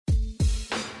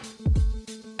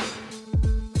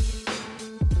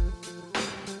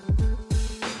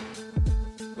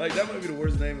Like, that might be the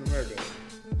worst name in America.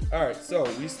 All right, so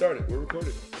we started. We're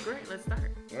recorded. Great, let's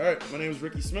start. All right, my name is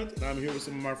Ricky Smith, and I'm here with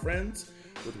some of my friends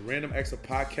with Random Acts of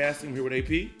Podcasting. I'm here with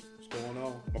AP. What's going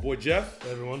on? My boy Jeff. Hey,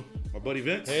 everyone. My buddy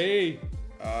Vince. Hey.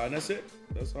 And that's it.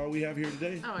 That's all we have here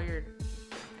today. Oh, you're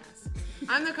jackass.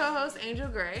 I'm the co-host, Angel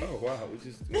Gray. Oh, wow.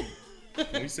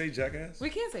 Can we say jackass? We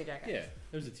can't say jackass. Yeah,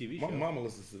 there's a TV show. My mama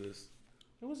listens to this.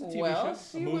 It was a TV Well,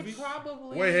 show. she would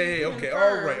probably. Wait, hey, okay.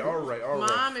 confirm. All right.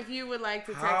 Mom, if you would like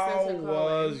to text us How or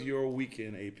call was in. your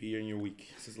weekend, AP, and your week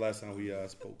since last time we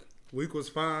spoke? Week was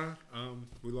fine.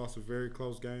 We lost a very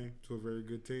close game to a very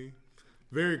good team.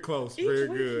 Very close, Each very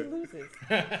week good. She loses.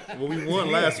 Well, we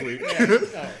won last week.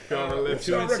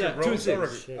 Show record, bro. Show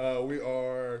record. We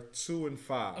are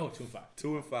 2-5. Oh,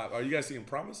 2-5. 2-5. Are you guys seeing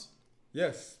promise?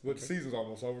 Yes, but the season's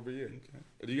almost over, but yeah. Okay.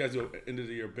 Do you guys do an end of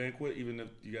the year banquet, even if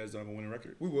you guys don't have a winning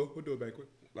record? We will. We'll do a banquet.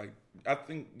 Like, I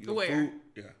think the Where? food.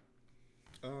 Yeah.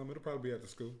 It'll probably be at the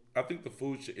school. I think the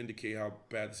food should indicate how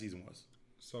bad the season was.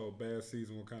 So, bad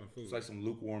season, what kind of food? It's like some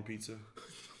lukewarm pizza.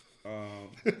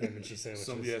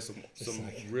 sandwiches. Some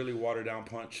really watered down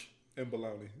punch. And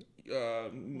bologna.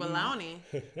 Baloney.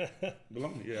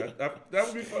 Bologna, yeah. That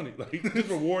would be funny. Like, just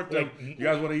reward them. You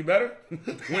guys want to eat better?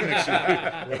 Win next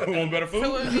year. Want better food?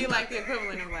 So it would be like the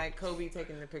equivalent of like Kobe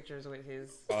taking the pictures with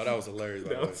his. Oh, that was hilarious.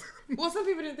 By the way. Well, some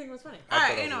people didn't think it was funny. I All thought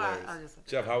right, that you know, was hilarious. I'll just.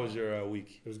 Jeff, how was your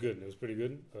week? It was good. It was pretty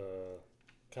good.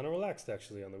 Kind of relaxed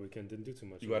actually on the weekend. Didn't do too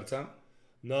much. You out of town?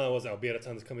 No, I was. I'll be out of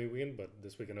town this coming weekend, but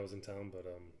this weekend I was in town. But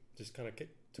just kind of took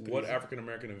it What easy. African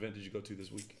American event did you go to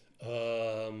this week?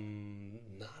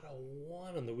 Not a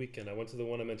one on the weekend. I went to the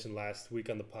one I mentioned last week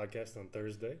on the podcast on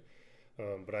Thursday,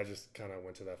 but I just kind of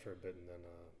went to that for a bit and then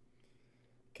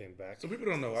came back. So people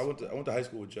don't know. I went to high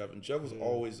school with Jeff, and Jeff was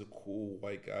always a cool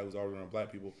white guy who was always around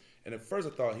black people. And at first,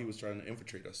 I thought he was trying to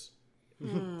infiltrate us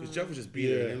because Jeff was just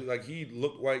beating. Yeah. It was like he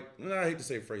looked white. I hate to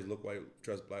say the phrase "look white,"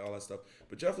 dressed black, all that stuff.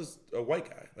 But Jeff is a white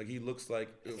guy. Like he looks like.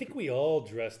 I think we all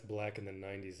dressed black in the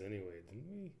 '90s anyway, didn't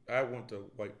we? I went to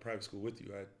white private school with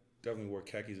you. I definitely wore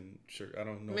khakis and shirt. I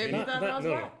don't know. Maybe you thought that was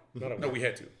white. No, we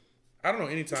had to. I don't know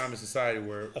any time in society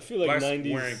where I feel like blacks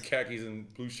 90s wearing khakis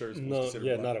and blue shirts. Was No, considered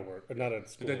yeah, black. not at work, or not at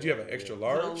school. Did you have an extra Was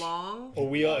large? it a long? Oh,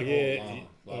 we all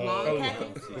Long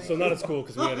khakis? So not at school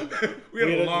because we had We had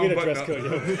a long dress button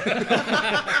code. up.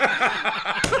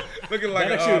 Yeah. Looking like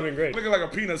That actually would've been great. Looking like a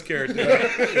Peanuts character.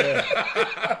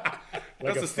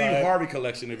 Like That's a the Steve Harvey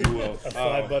collection, if you will. A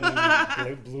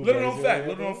 5-button blue Little known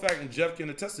blazer. fact, and Jeff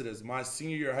can attest to this. My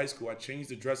senior year of high school, I changed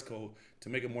the dress code to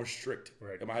make it more strict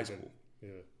Right. at my high school. Yeah.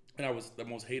 And I was the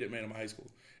most hated man in my high school.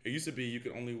 It used to be you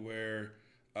could only wear,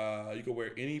 you could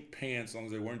wear any pants as long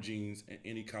as they weren't jeans and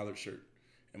any collared shirt.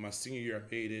 In my senior year, I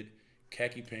made it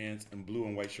khaki pants and blue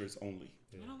and white shirts only.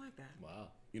 I don't like that. Wow.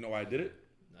 You know why I did it?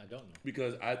 I don't know.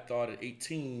 Because I thought at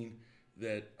 18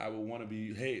 that I would want to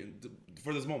be,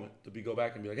 for this moment, to go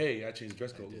back and be like, hey, I changed the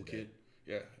dress code, little kid.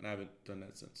 Yeah, and I haven't done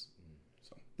that since.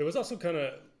 So There was also kind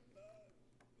of,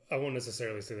 I won't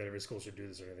necessarily say that every school should do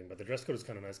this or anything, but the dress code is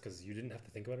kind of nice because you didn't have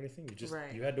to think about anything. You just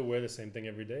Right. you had to wear the same thing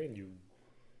every day, and you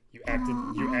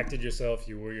acted yourself,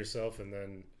 you were yourself, and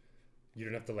then you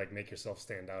didn't have to like make yourself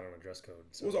stand out on a dress code.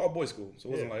 So it was all boys school, so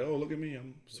it wasn't like, oh, look at me,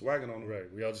 I'm swagging on them.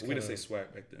 right. We all just We didn't kinda- say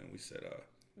swag back then. We said,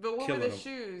 But what were Killing the them.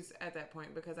 shoes at that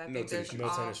point? Because I No think tennis there's shoes. No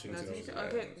off- tennis shoes, no no. tennis shoes. Yeah,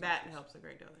 Okay, no that helps a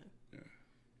great deal then.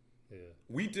 Yeah.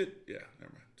 we did, yeah,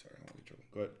 never mind. Sorry, I won't get in trouble.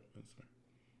 Go ahead. Sorry.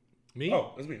 Me?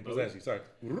 Oh, that's me. I was asking. Sorry.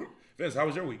 Vince, how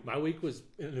was your week? My week was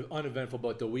uneventful,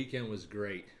 but the weekend was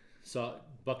great. Saw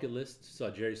bucket list. Saw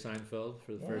Jerry Seinfeld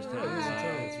for the first time. he was in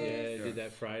town, that's right. Yeah, did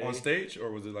that Friday. On stage,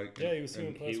 or was it like... Yeah, he was singing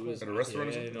And Plus he was Plus. At a restaurant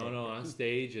or yeah, something? No, on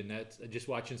stage, and that's just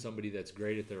watching somebody that's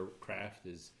great at their craft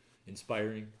is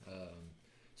inspiring.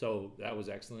 So that was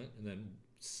excellent. And then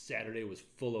Saturday was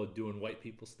full of doing white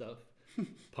people stuff,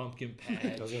 pumpkin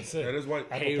patch, I was gonna say That is white.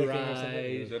 apple hay picking or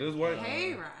something. ride. That is white.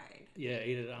 Hayride. Yeah,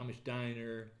 ate at an Amish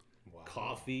diner, Wow.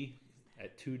 coffee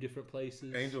at 2 different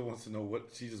places. Angel wants to know what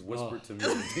she just whispered to me.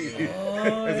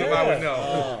 Oh, As if I would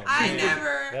know. I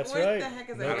never. That's what right. the heck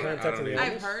is No, that? I contact don't to the know.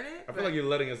 I've heard it. I feel like you're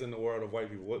letting us in the world of white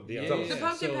people. What? Yeah. tell us. The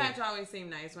pumpkin So- patch always seemed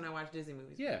nice when I watch Disney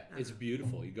movies. Yeah, I it's don't know.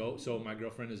 beautiful. You go. So my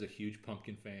girlfriend is a huge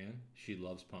pumpkin fan. She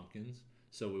loves pumpkins.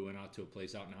 So we went out to a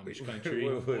place out in Amish country.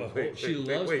 She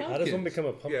loves How does one pumpkins. become a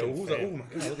Yeah, pumpkin who's like, fan? oh my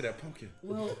god, look at that pumpkin.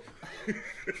 Well,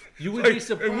 you would Like, be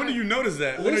surprised. and when do you notice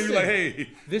that? When are you Listen, like, hey,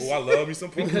 this- I love me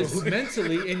some pumpkins. Because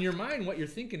mentally, in your mind, what you're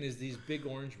thinking is these big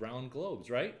orange round globes,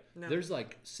 right? No. There's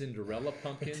like Cinderella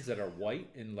pumpkins that are white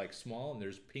and like small, and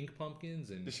there's pink pumpkins.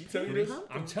 And Did she tell you green- this?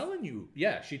 I'm telling you.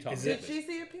 Yeah, she taught me Did this. she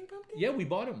see a pink pumpkin? Yeah, we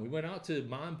bought them. We went out to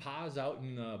Mom and Pa's out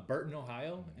in Burton,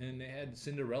 Ohio, and they had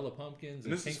Cinderella pumpkins.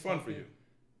 And this is pink fun for pumpkin. you.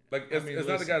 Like, it's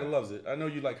not the guy that loves it. I know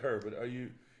you like her, but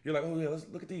you're like, oh yeah, let's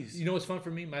look at these. You know what's fun for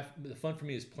me? The fun for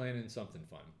me is planning something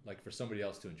fun, like for somebody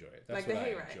else to enjoy it. That's like what the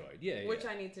I hayride. enjoyed. Yeah, Which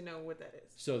yeah. I need to know what that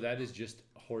is. So that is just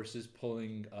horses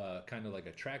pulling kind of like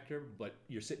a tractor, but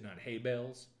you're sitting on hay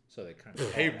bales. So they kind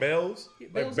of hay bales,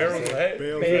 like bales barrels of hay.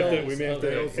 We may have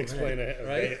to explain a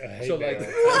hay So bale. like,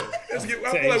 I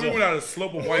feel like we went on a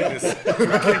slope of whiteness. We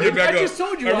can't get back I up. just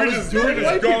told you Like, I we was doing just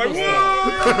white going like, people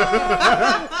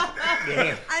whoa!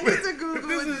 I need to Google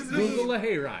what this means. Google a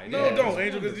hayride. No, Yeah. don't,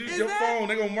 Angel, because your that- phone,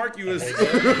 they're going to mark you as you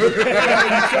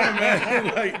coming, man.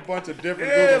 Like, A bunch of different.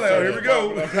 yeah, Google like, oh, here we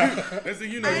searches. go. Next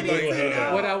thing you know, I you're need like, to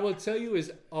know. What I will tell you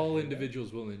is all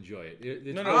individuals will enjoy it. It's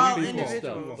No, All you individuals.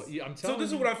 stuff. But yeah, I'm So telling this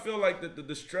is you. what I feel like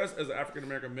the stress as an African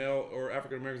American male or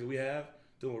African Americans that we have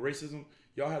dealing with racism.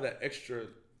 Y'all have that extra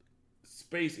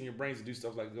space in your brains to do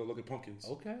stuff like go look at pumpkins.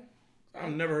 Okay.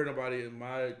 I've never heard nobody in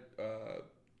my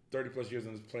 30 plus years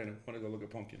on this planet want to go look at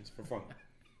pumpkins for fun.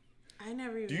 I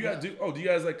never even. Do you guys do you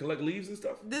guys like collect leaves and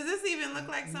stuff? Does this even look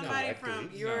like somebody like from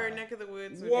these. your No. neck of the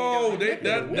woods? Whoa, that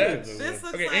This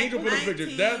looks okay. like Angel put a picture.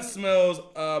 That smells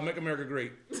Make America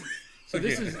Great. So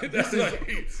this is that's like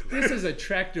this is a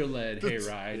tractor-led hayride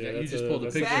Yeah, that you that's just a- pulled a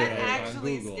that's picture That of on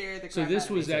actually Google. scared the So crap this out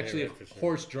of was me. actually Hayride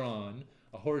for sure.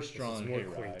 a horse-drawn more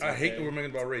hayride. quaint. I hate okay? that we're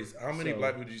making about race. How many So-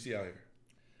 black people did you see out here?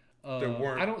 I there don't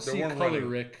weren't see color, running.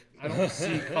 Rick. I don't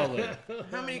see color.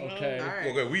 How many? Okay. All right.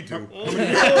 Okay, we do. Oh,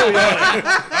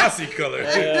 I see color.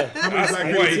 How many black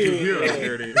people white. did you hear out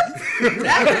there then?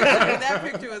 that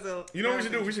picture was a. You know what we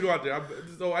should do? We should go out there.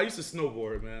 So I used to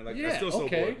snowboard, man. Like I Yeah, still snowboard.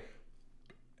 okay.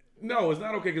 No, it's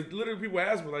not okay because literally people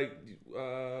ask me like,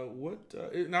 what?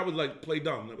 And I would like play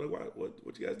dumb. Like,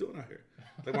 what you guys doing out here?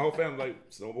 Like my whole family like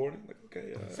snowboarding. Like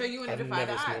okay. So you want to I've defy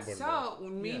the never odds. snowboarded So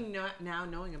me Yeah. not now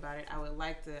knowing about it, I would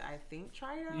like to. I think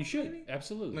try it out. You should maybe?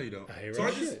 absolutely. No, you don't. I So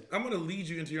really I'm gonna lead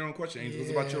you into your own question, Angel. It's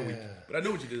about your week, but I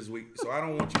know what you did this week, so I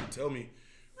don't want you to tell me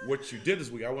what you did this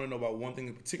week. I want to know about one thing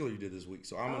in particular you did this week.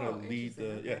 So I'm gonna lead the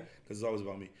interesting, okay. because it's always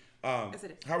about me. Yes,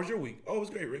 it is. How was your week? Oh, it was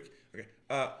great, Rick. Okay,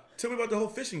 tell me about the whole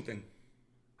fishing thing.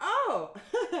 Oh,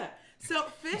 so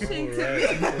fishing All to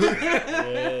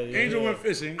right. me. Angel went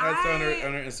fishing. I saw on I-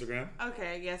 her Instagram.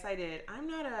 Okay, yes, I did.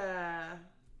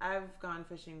 I've gone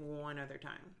fishing one other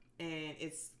time, and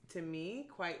it's to me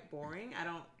quite boring. I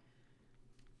don't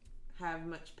have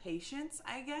much patience,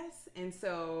 I guess, and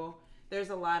so there's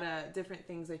a lot of different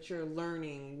things that you're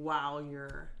learning while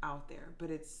you're out there. But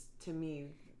it's to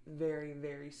me very,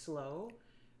 very slow,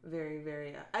 very,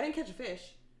 very. I didn't catch a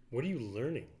fish. What are you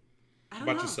learning? I don't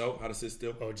About know. yourself, how to sit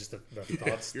still. Oh, just the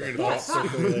thoughts. You're in the the thoughts thought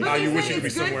circle. Now you They wish say you could be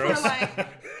it's good somewhere for, else.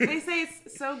 Like, they say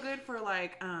it's so good for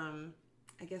like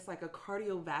I guess like a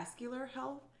cardiovascular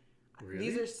health. Really?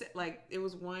 These are like it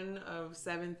was one of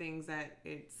 7 things that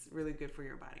it's really good for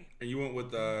your body. And you went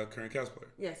with current Cavs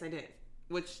player. Yes, I did.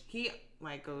 Which he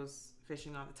like goes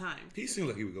fishing all the time. He seemed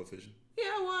like he would go fishing. Yeah,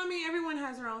 well, I mean, everyone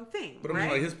has their own thing, But I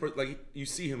right? mean, like you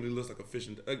see him, he looks like a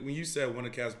fishing. Like when you said one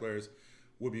of the Cavs players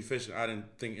would be fishing, I didn't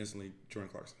think instantly Jordan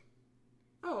Clarkson.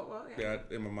 Oh well, yeah.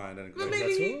 Yeah, in my mind, I didn't. But go. maybe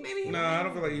that's he, what- maybe he. No, I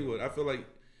don't feel like he would. I feel like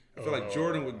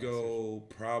Jordan would I see. go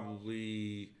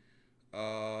probably.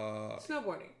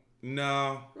 Snowboarding.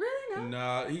 No, Really? No.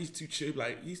 nah, he's too chill.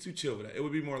 Like he's too chill for that. It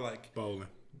would be more like Bowling.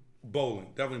 bowling,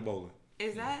 definitely bowling.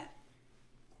 Is that?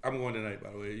 I'm going tonight,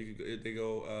 by the way. You could go, they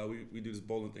go. We do this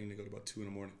bowling thing. They go to about 2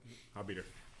 a.m. I'll be there.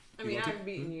 I mean, want to? I've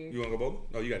beaten you. You want to go bowling?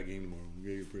 Oh, you got a game tomorrow. You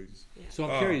got your practice. So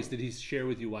I'm curious. Did he share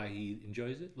with you why he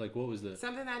enjoys it? Like, what was the?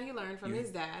 Something that he learned from his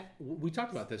dad. We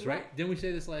talked about this, right? Right. Didn't we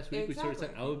say this last week? We sort of said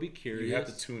Exactly. I would be curious. You have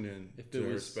to tune in If to it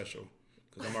her was- special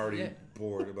because I'm already Yeah.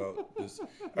 bored about this. All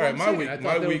Well, right, I'm my saying, week. I thought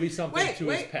My there would be week. something Wait, to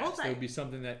wait, his hold past. There would tight. be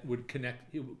something that would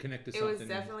connect. He would connect to It something. was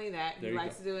definitely that. There He you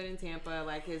likes go. to do it in Tampa.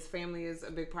 Like his family is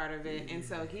a big part of it. And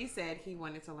so he said he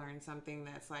wanted to learn something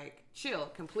that's like chill,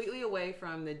 completely away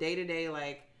from the day to day,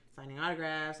 like signing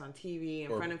autographs on TV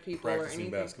in Or front of people or practicing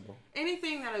anything. basketball.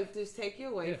 Anything that'll just take you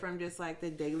away Yeah. from just like the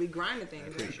daily grind of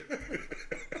things.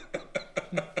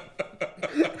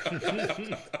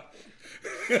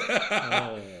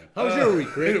 How was your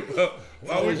week, Rick?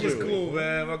 My week was your cool,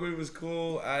 man. My week was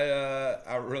cool.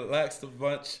 I relaxed a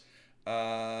bunch.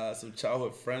 Some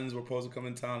childhood friends were supposed to come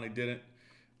in town. They didn't.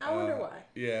 I wonder why.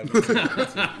 Yeah, me too, me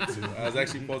too. I was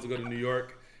actually supposed to go to New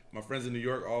York. My friends in New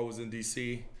York all was in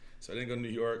D.C., so I didn't go to New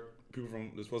York. People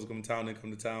from they're supposed to come to town didn't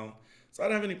come to town. So I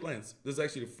didn't have any plans. This is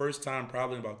actually the first time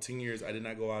probably in about 10 years I did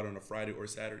not go out on a Friday or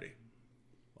Saturday.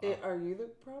 Are you the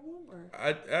problem or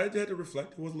I had to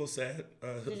reflect. It was a little sad.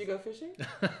 did you go fishing?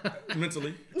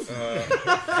 Mentally.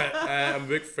 I'm a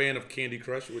big fan of Candy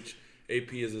Crush, which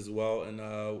AP is as well,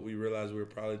 and we realized we were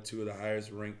probably 2 of the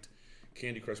highest ranked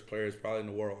Candy Crush players probably in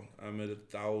the world. I'm at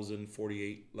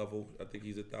 1,048 level. I think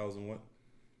he's 1,000 what?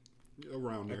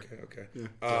 Around there. Okay.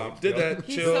 Yeah. Did that.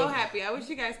 He's chill. so happy. I wish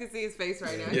you guys could see his face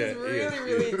right now. Yeah, He's he really, is.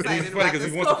 really And excited he's funny about because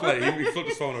this he wants to score. play. He flipped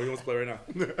his phone over. He wants to play right now.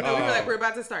 And we were like, we're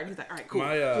about to start. And he's like, all right, cool. My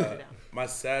Put it down. my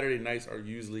Saturday nights are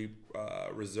usually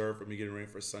reserved for me getting ready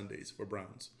for Sundays for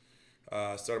Browns.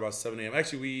 Start about 7 a.m.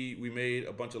 Actually, we made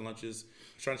a bunch of lunches.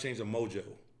 Trying to change the mojo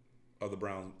of the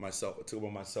Browns myself. I took it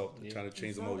on myself trying to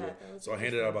change the saw mojo. that. That was So I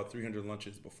handed out about 300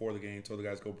 lunches before the game. Told the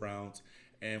guys go Browns.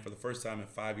 And for the first time in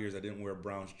 5 years, I didn't wear a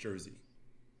Browns jersey.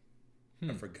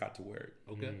 I forgot to wear it.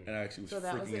 Okay. And I actually was So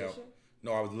that was freaking the out. issue?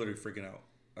 No, I was literally freaking out.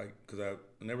 Like,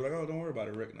 and they were like, oh, don't worry about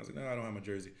it, Rick. And I was like, no, I don't have my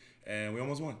jersey. And we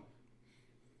almost won.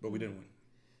 But we didn't win.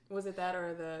 Was it that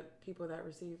or the people that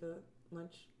received the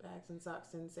lunch bags and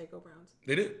socks didn't say go Browns?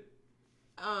 They did.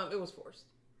 It was forced.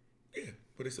 Yeah,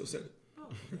 but they still said it. Oh.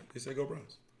 They said go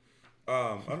Browns.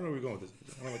 I don't know where we're going with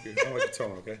this. I don't like your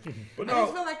tone, okay? But I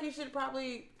just no, feel like you should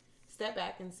probably step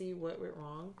back and see what went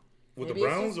wrong. with Maybe the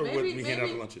it's Browns just- or with maybe- me handing out the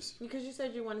maybe- lunches? Because you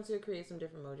said you wanted to create some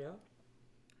different mojo.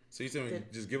 So you said me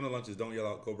just give them the lunches, don't yell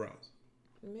out go Browns.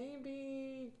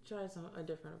 Maybe try a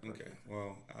different approach. Okay,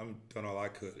 well, I've done all I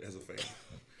could as a fan.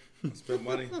 I spent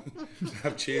money.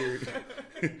 I've cheered.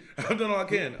 I've done all I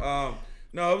can.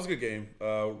 No, it was a good game.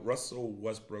 Russell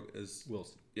Westbrook is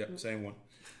Wilson. Yep, same one.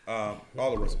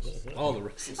 All the Russells. All the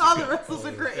Russells. All the Russells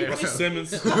are great. Russell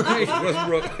Simmons,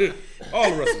 Westbrook,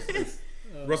 all the Russells.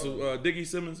 Russell, Diggy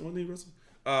Simmons, wasn't he Russell?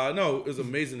 No, it was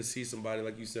amazing to see somebody,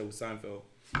 like you said, with Seinfeld,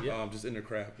 just in their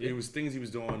craft. It was things he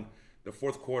was doing. The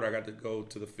fourth quarter, I got to go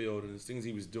to the field, and there's things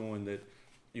he was doing that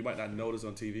you might not notice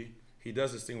on TV. He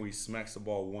does this thing where he smacks the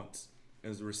ball once,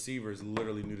 and the receivers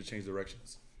literally knew to change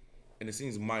directions. And it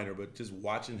seems minor, but just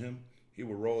watching him, he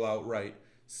would roll out right,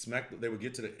 they would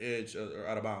get to the edge or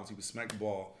out of bounds. He would smack the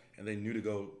ball, and they knew to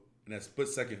go. In that split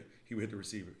second, he would hit the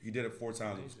receiver. He did it 4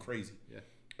 times. It was crazy. Yeah.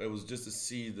 It was just to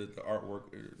see the artwork,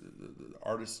 the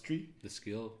artistry. The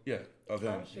skill. Yeah, of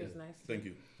him. She was nice. Thank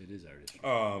you. It is artistry.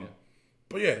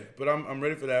 But I'm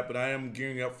ready for that. But I am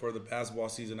gearing up for the basketball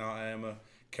season now. I am a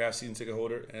Cavs season ticket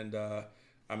holder, and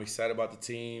I'm excited about the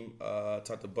team.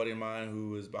 Talked to a buddy of mine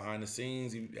who is behind the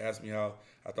scenes. He asked me how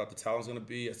I thought the talent was going to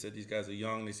be. I said these guys are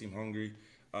young. They seem hungry.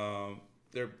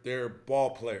 They're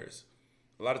ball players.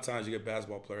 A lot of times you get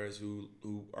basketball players who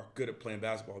are good at playing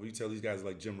basketball, but you tell these guys are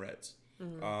like gym rats.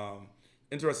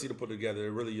 Interesting to put together.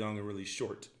 They're really young and really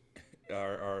short.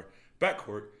 Our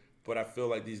backcourt. But I feel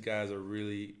like these guys are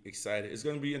really excited. It's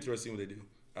going to be interesting what they do.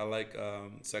 I like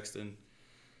Sexton.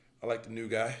 I like the new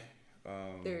guy.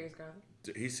 Darius Garland.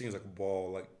 He seems like a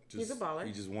ball. He's a baller.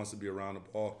 He just wants to be around the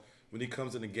ball. When he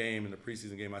comes in the game, in the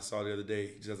preseason game I saw the other day,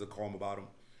 he just has a calm about him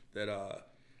that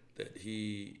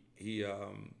he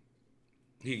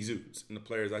exudes. And the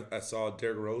players, I saw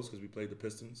Derrick Rose because we played the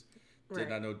Pistons. Did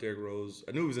not know Derrick Rose.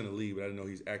 I knew he was in the league, but I didn't know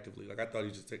he's actively. I thought he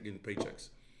was just getting paychecks.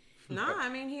 Nah, I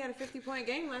mean, he had a 50-point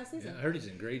game last season. Yeah, I heard he's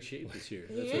in great shape this year.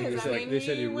 He That's what is. they I said. mean, They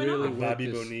said he he went really off. worked Bobby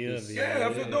this- Bonilla. this- Yeah,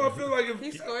 I feel like if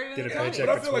He scored in Get the a paycheck game.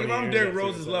 but I for feel like if 20 I'm years Derrick after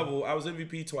Rose's that. level, I was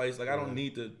MVP twice. Like I don't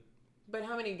need to. But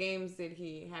how many games did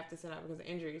he have to sit out because of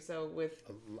injury? So with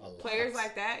A lot. players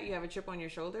like that, you have a chip on your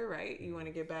shoulder, right? You want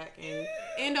to get back and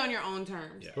end on your own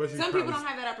terms. Yeah. Plus, he Some people probably don't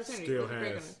have that opportunity. still Look at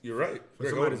Greg has- Oden. You're right. For Greg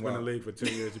somebody Oden's that's been in wild. the league for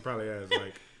 2 years, he probably has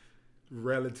like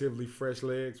relatively fresh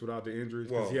legs without the injuries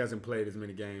because Well- he hasn't played as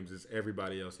many games as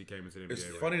everybody else he came into the NBA It's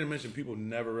with. funny to mention people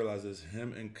never realize this.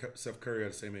 Him and Steph Curry are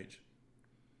the same age.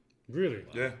 Really?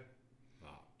 Yeah,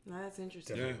 No, that's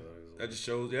interesting. yeah. That just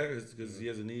shows. Yeah, because he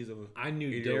has the knees of a. I knew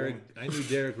 80-year-old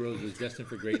Derrick Rose was destined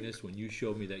for greatness when you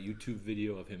showed me that YouTube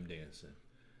video of him dancing.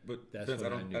 But That's Vince, I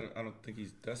when I don't. knew. I don't think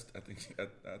he's destined. I think.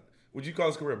 Would you call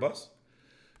his career a bust?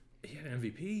 He had an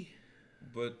MVP.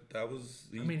 But that was.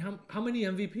 I mean, how many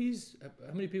MVPs?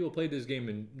 How many people played this game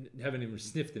and haven't even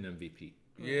sniffed an MVP?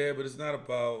 Yeah, but it's not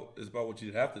about. It's about what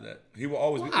you did after that. He will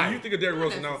always be. Why? When you think of Derrick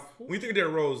Rose Not from now, when you think of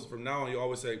Derrick Rose from now on, you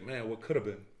always say, "Man, what could have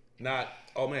been." Not,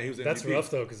 "Oh man, he was MVP." That's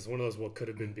rough though, because it's one of those what could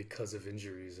have been because of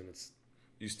injuries, and it's.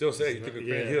 You still say you think of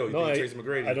Grant Hill, you No, think of Tracy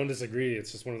McGrady. I don't disagree.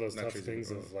 It's just one of those Not tough Tracy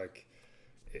things McGrady. of like,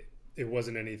 it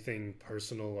wasn't anything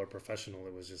personal or professional.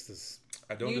 It was just this.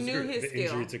 I don't You knew disagree. his The skill.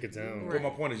 injury took it down. Right. But my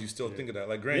point is, you still think of that.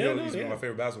 Like Grant Yeah, Hill, no, he's one of yeah. my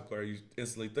favorite basketball players. You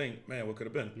instantly think, "Man, what could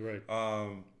have been?" You're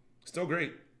right. Still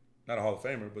great. Not a Hall of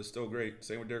Famer, but still great.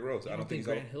 Same with Derrick Rose. You I don't think he's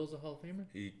Grant Hill's a Hall of Famer.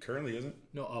 he currently isn't.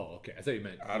 No. Oh, okay. I thought you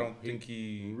meant. I don't think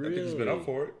he. I think he's been Really? up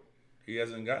for it. He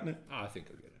hasn't gotten it. Oh, I think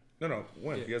he'll get it. No.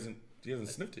 When Yeah. he hasn't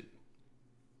sniffed it.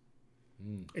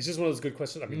 It's just one of those good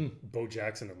questions. I mean, Bo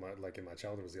Jackson, in my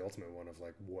childhood, was the ultimate one of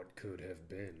like what could have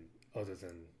been, other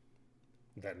than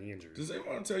that knee injury. Does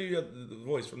anyone tell you the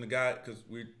voice from the guy? Because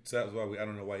that was why I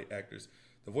don't know white actors.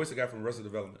 The voice of the guy from Arrested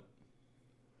Development,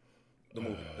 the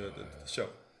movie, the show.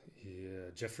 Yeah,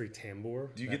 Jeffrey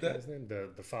Tambor. Do you get that? His name?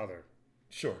 The father.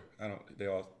 Sure, I don't. They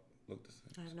all look the same.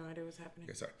 I have no idea what's happening.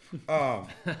 Okay, sorry.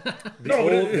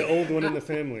 The old one in the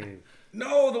family.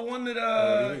 No, the one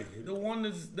the one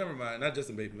that's never mind. Not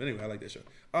Justin Bateman. Anyway, I like that show.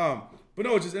 But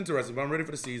no, it's just interesting. But I'm ready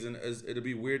for the season. It'll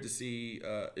be weird to see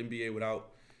NBA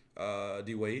without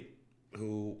D Wade,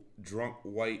 who drunk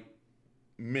white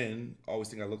men always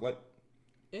think I look like.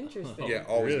 Interesting. Yeah,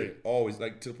 always, Really? always,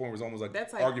 like to the point where it's almost like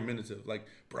That's like- argumentative. Like,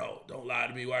 bro, don't lie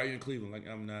to me. Why are you in Cleveland? Like,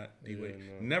 I'm not D Wade.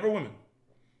 no. Never women.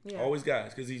 Yeah. Always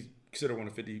guys, because he's considered one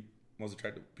of 50 most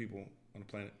attractive people on the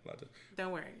planet. A lot of times.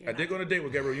 Don't worry. I did go on a date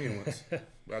with Gabrielle Union once, but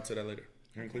I'll tell that later.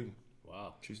 Here in Cleveland.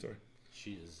 Wow. True story.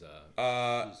 She is.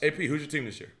 AP, who's your team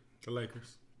this year? The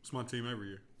Lakers. It's my team every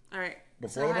year. All right.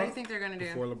 Before So how do LeBron? you think they're gonna do?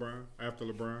 Before LeBron, after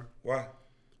LeBron. Why?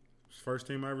 It's the first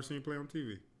team I ever seen play on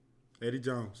TV. Eddie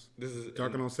Jones. This is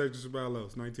Talking on Sexual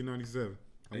Sabalos, 1997.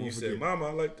 I And you won't said, forget. "Mama,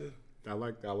 I like the." I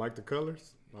like the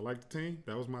colors. I like the team.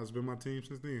 It's been my team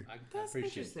since then. I That's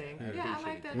appreciate interesting. that. Yeah, I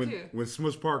like that When too. when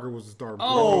Smush Parker was the star.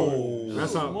 Oh,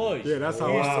 that's how. Smush. Yeah, that's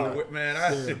how. I Wow, started. man,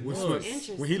 Yeah, when, Smush-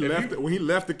 Interesting. when he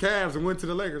left the Cavs and went to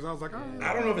the Lakers, I was like, oh,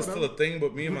 I don't know if it's still a thing,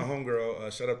 but me and my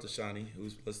homegirl, shout out to Shani,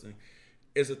 who's listening.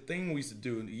 It's a thing we used to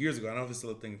do years ago. I don't know if it's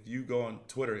still a thing. If you go on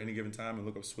Twitter at any given time and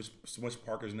look up Smush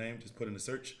Parker's name, just put in the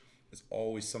search, it's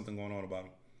always something going on about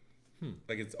him.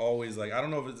 Like, it's always like, I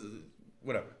don't know if it's,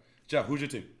 whatever. Jeff, who's your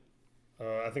team?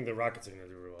 I think the Rockets are going to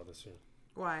do really well this year.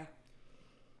 Why?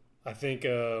 I think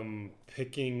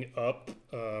picking up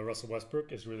Russell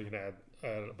Westbrook is really going to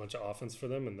add a bunch of offense for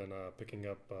them, and then picking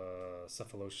up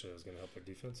Cephalosha is going to help their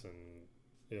defense. And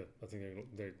yeah, I think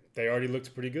they already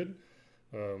looked pretty good,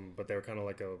 but they were kind of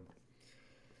like a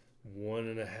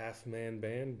 1.5 man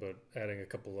band. But adding a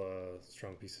couple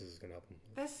strong pieces is going to help them.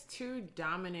 That's two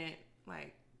dominant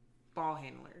like ball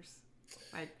handlers.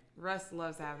 Like Russ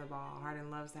loves to have the ball. Harden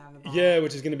loves to have the ball. Yeah,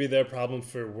 which is going to be their problem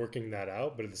for working that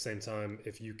out. But at the same time,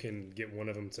 if you can get one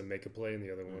of them to make a play and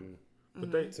the other one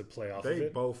But they to play off of they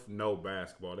it, both know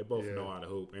basketball. They both Yeah. know how to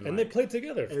hoop. and like, they played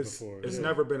together It's before. It's yeah.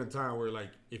 never been a time where, like,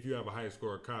 if you have a high school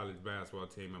or college basketball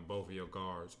team and both of your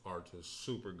guards are just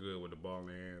super good with the ball in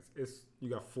their hands, you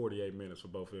got 48 minutes for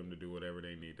both of them to do whatever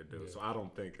they need to do. Yeah. So I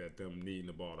don't think that them needing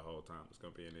the ball the whole time is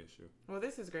going to be an issue. Well,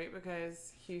 this is great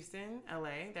because Houston,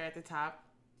 LA, they're at the top.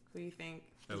 Who do you think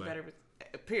is LA. better?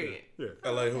 Period. Yeah.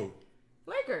 LA who?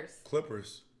 Lakers.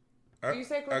 Clippers. You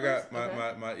say I Clippers? got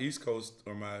Okay. my East Coast,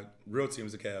 or my real team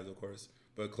is the Cavs, of course.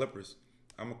 But Clippers.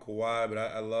 I'm a Kawhi, but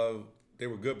I love, they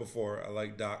were good before. I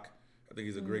like Doc. I think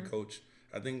he's a great coach.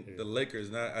 I think the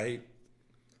Lakers, I hate,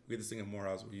 we get this thing at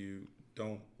Morehouse where you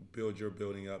don't build your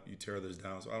building up, you tear others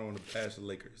down. So I don't want to bash the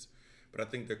Lakers. But I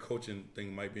think their coaching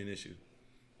thing might be an issue.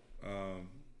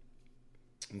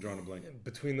 I'm drawing a blank.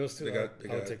 Between those two, They I got-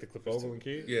 would take the Clippers. Vogel too. and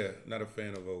Kidd. Yeah, not a fan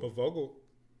of But Vogel.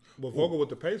 Vogel with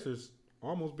the Pacers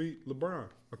almost beat LeBron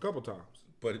a couple times.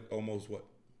 But almost what?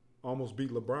 Almost beat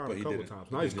LeBron But a he couple didn't. times.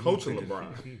 He Now he's didn't. coaching He didn't.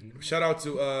 LeBron. Shout out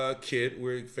to Kid.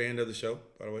 We're a fan of the show,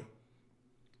 by the way.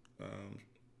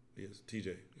 Yes,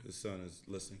 TJ. His son is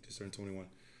listening. Just turned 21.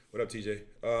 What up, TJ?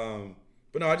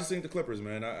 But no, I just think the Clippers,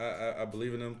 man. I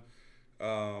believe in them.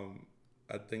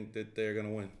 I think that they're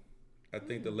gonna win. I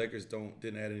think the Lakers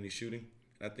didn't add any shooting.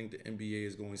 I think the NBA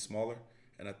is going smaller,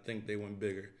 and I think they went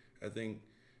bigger. I think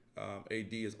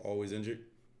AD is always injured,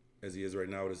 as he is right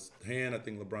now with his hand. I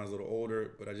think LeBron's a little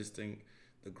older, but I just think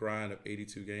the grind of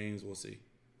 82 games, we'll see.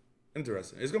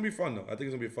 Interesting. It's going to be fun, though. I think it's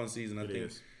going to be a fun season. I think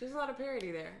is. There's a lot of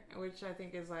parity there, which I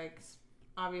think is like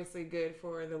obviously good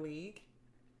for the league.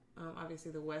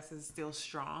 Obviously, the West is still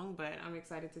strong, but I'm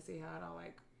excited to see how it all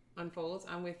like unfolds.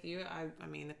 I'm with you. I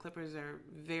mean, the Clippers are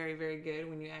very, very good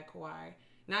when you add Kawhi.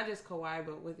 Not just Kawhi,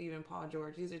 but with even Paul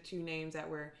George. These are two names that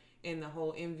were in the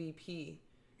whole MVP.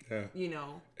 Yeah. You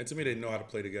know, And to me, they know how to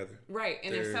play together. right?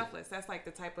 And they're They're- selfless. That's like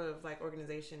the type of like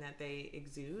organization that they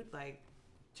exude, like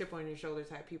chip on your shoulder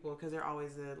type people, because they're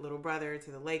always the little brother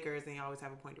to the Lakers, and they always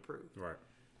have a point to prove. Right.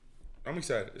 I'm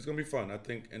excited. It's going to be fun. I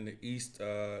think in the East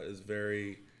is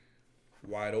very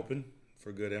wide open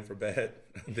for good and for bad.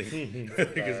 I think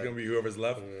it's going to be whoever's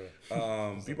left.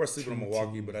 People are sleeping on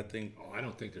Milwaukee, but I think Oh, I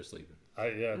don't think they're sleeping. I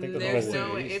think the There's whole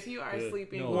no East. if you are Yeah.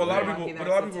 sleeping. No, with well, a lot of Milwaukee, people,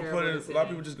 but a lot of that's people terrible a lot of decision.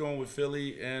 people just going with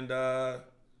Philly and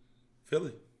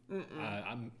Philly.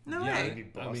 I'm No yeah, way. Maybe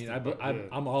I mean, Boston,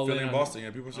 I'm all Philly in. and on, Boston.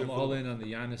 Yeah, people say I'm all Philly. in on the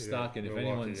Giannis stock, and if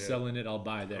Milwaukee, anyone's yeah. selling it, I'll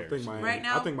buy I theirs. think Miami. Right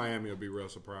now- I think Miami will be real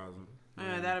surprising.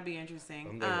 That'll be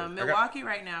interesting. I'm there. Milwaukee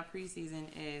right now preseason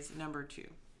is number 2.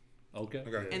 Okay.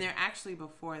 And they're actually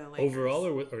before the Lakers. Overall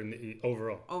or in the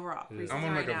overall? Overall. Yeah. Preseason I'm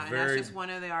on right like a now. And very- that's just one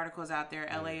of the articles out there.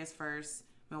 LA is first,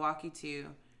 Milwaukee 2,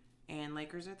 and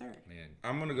Lakers are third. Man.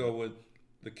 I'm gonna go with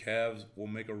the Cavs will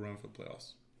make a run for the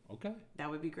playoffs. Okay. That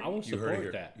would be great. I will You heard it support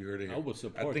here. that. You heard it here. I will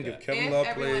support I think that. if Kevin If Love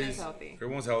everyone plays, is healthy.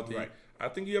 everyone's healthy. Right. I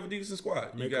think you have a decent squad.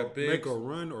 You Make got bigs. a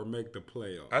run or make the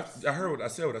playoffs. I heard what I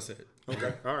said.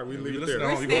 Okay. All right. We leave You it listen there.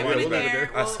 at We're home, you staying go right back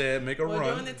there. I said make a We're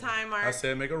run. doing the time mark. I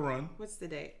said make a run. What's the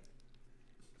date?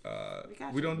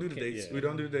 got We you. don't do the Okay, dates. yeah. We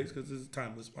don't do the dates because this is a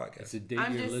timeless podcast. It's a date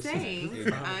I'm you're just listening.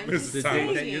 saying. I'm This just is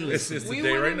time. saying. This is the We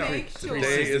day wanna right now. make sure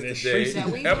Today is the day. that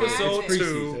we Episode have it.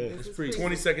 2, This is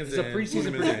 20 seconds It's a in. preseason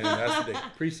 20 minutes in. That's the day.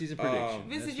 Preseason prediction.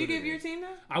 Vince, That's did you what give it your is. team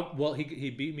though? Well, he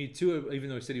beat me too, even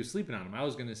though he said he was sleeping on him. I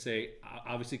was going to say,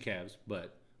 obviously, Cavs,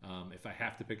 but if I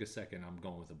have to pick a second, I'm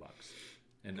going with the Bucks.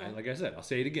 And Okay. like I said, I'll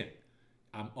say it again.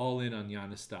 I'm all in on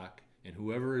Giannis stock, and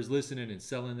whoever is listening and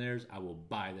selling theirs, I will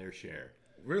buy their share.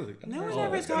 Really? No one's Oh,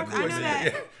 ever that's talked. I know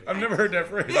that. Yeah. I've never heard that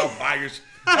phrase. I'll buy your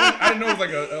I didn't know it was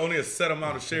like only a set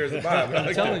amount of shares to buy.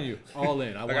 I'm telling you, all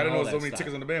in. I Like, want I didn't all know so that many stock.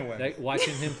 tickets on the bandwagon.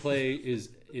 Watching him play is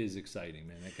exciting,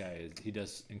 man. That guy he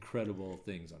does incredible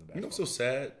things on the You know basketball. what's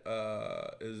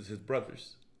so sad is his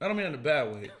brothers. I don't mean in a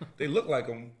bad way. They look like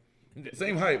him.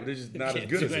 Same height, but they're just not as can't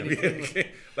good do as him. anything.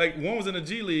 Like one was in the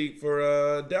G League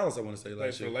for Dallas, I want to say Plays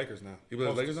last for year. the Lakers now. He plays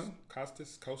for the Lakers now?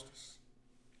 Costas.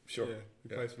 Sure. Yeah, he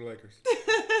plays for the Lakers.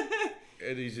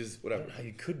 And he's just whatever. How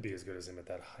you could be as good as him at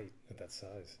that height, at that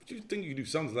size. But you think you could do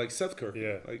something like Seth Curry?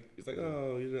 Yeah. Like it's like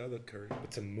you're the other Curry.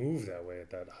 But to move that way at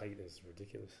that height is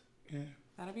ridiculous. Yeah.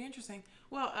 That'll be interesting.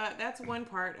 Well, that's one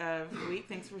part of the week.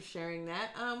 Thanks for sharing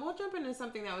that. We'll jump into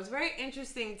something that was very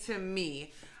interesting to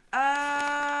me.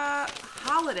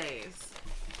 Holidays.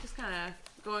 Just kind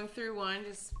of going through one,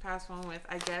 just past one with,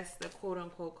 I guess, the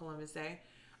quote-unquote Columbus Day.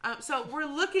 So we're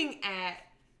looking at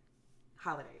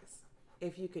holidays.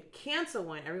 If you could cancel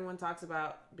one, everyone talks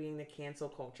about being the cancel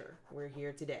culture. We're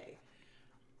here today.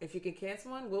 If you could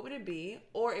cancel one, what would it be?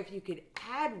 Or if you could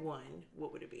add one,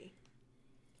 what would it be?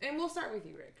 And we'll start with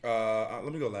you, Rick.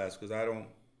 Let me go last because I don't.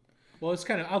 Well, it's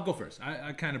kind of. I'll go first.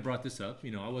 I kind of brought this up.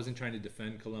 You know, I wasn't trying to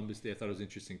defend Columbus Day. I thought it was an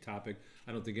interesting topic.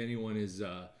 I don't think anyone is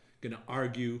going to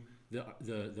argue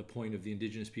the point of the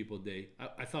Indigenous People Day.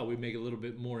 I thought we'd make it a little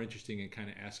bit more interesting and kind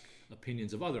of ask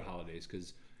opinions of other holidays.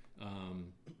 Because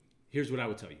here's what I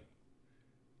would tell you.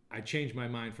 I changed my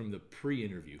mind from the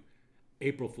pre-interview.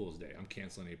 April Fool's Day. I'm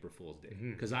canceling April Fool's Day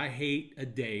because I hate a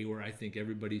day where I think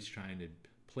everybody's trying to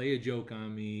play a joke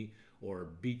on me or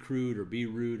be crude or be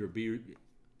rude or be.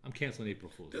 I'm canceling April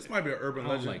Fool's This Day. might be an urban I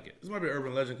don't legend. like it. This might be an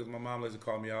urban legend because my mom likes to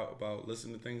call me out about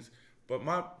listening to things. But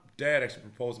my dad actually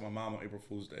proposed to my mom on April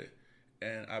Fool's Day.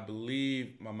 And I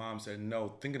believe my mom said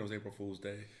no, thinking it was April Fool's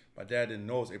Day. My dad didn't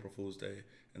know it was April Fool's Day.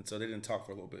 And so they didn't talk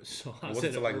for a little bit. So it I wasn't said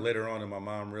until like later on that my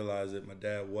mom realized that my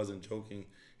dad wasn't joking.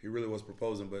 He really was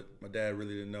proposing, but my dad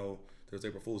really didn't know there was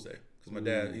April Fool's Day. Because my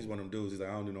dad, he's one of them dudes. He's like,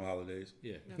 I don't do no holidays.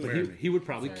 Yeah, No. but he would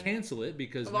probably cancel it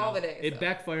because Of all now the days, it though.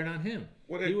 backfired on him.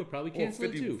 Well, He would probably cancel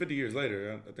 50, it too. 50 years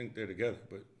later, I think they're together.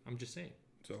 But I'm just saying.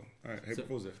 so, all right, April So,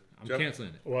 Fool's Day. I'm Jeff? canceling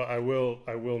it. Well, I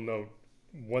will note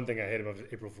one thing I hate about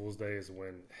April Fool's Day is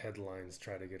when headlines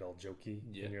try to get all jokey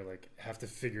Yeah. and you're like have to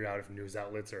figure out if news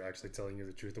outlets are actually telling you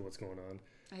the truth of what's going on.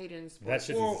 I hate it in sports. That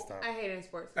shit Well, needs to stop. I hate it in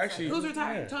sports. Actually- who's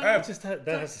retired? Yeah. Tony? I have- It's just that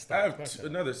has to stop. I It's not have fair.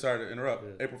 another. Sorry to interrupt.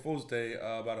 Yeah. April Fool's Day,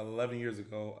 about 11 years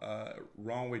ago,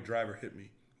 wrong way driver hit me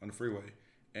on the freeway,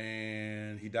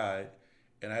 and he died,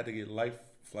 and I had to get life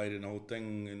flighted and the whole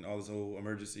thing and all this whole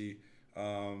emergency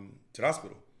to the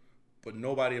hospital. But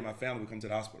nobody in my family would come to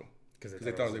the hospital because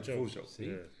they thought it was April Fool's joke.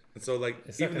 Yeah. And so, like,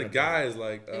 It's not even the gonna guy is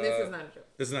like, And this is not a joke.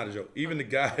 This is not a joke. Even the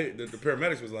guy, the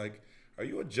paramedics was like, "Are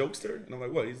you a jokester?" And I'm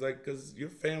like, "What?" He's like, "Because your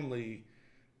family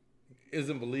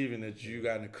isn't believing that you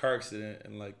got in a car accident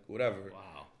and like whatever."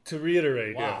 Wow. To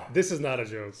reiterate, Wow. this is not a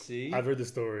joke. See? I've heard this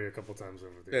story a couple times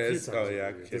over there. Yeah, A few it's, times oh over yeah, I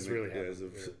there. can't This make, really yeah,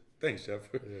 happened. it's Yeah. Thanks, Jeff.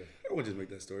 I wouldn't just make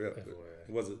that story up. But FYI.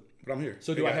 it wasn't. But I'm here.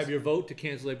 So Hey, do I guys. have your vote to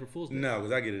cancel April Fool's Day? No,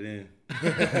 because I get it in. I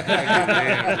get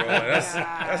it in, bro.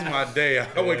 That's my day.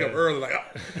 I wake up early like,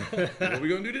 what we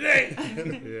gonna do today?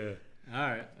 Yeah. All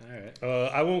right. All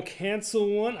right. I won't cancel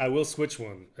one. I will switch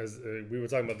one. As we were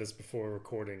talking about this before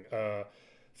recording.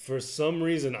 For some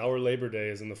reason, our Labor Day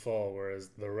is in the fall, whereas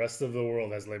the rest of the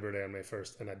world has Labor Day on May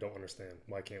 1st, and I don't understand.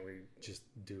 Why can't we just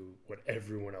do what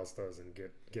everyone else does and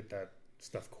get that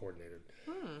stuff coordinated?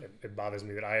 It bothers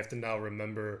me that I have to now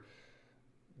remember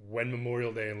when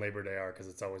Memorial Day and Labor Day are because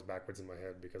it's always backwards in my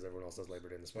head because everyone else does Labor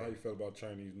Day in the So how spring. you feel about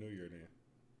Chinese New Year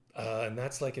then? And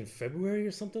that's like in February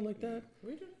or something like that?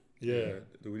 We do. Yeah.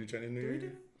 Do we do Chinese New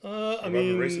Year? I We've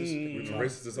mean, been racist. We've been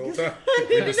racist this whole time.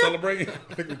 We've been celebrating.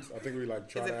 I think we like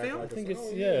try Is to it act film? like I think it's by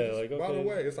the okay.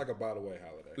 way, it's like a by the way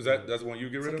holiday. Is that's the one you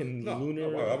get rid Like of? a No.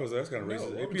 lunar. Oh, I was that's kind of No, racist.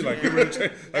 what It'd would be you- like get rid of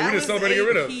like we just celebrate to get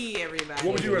rid of. Everybody.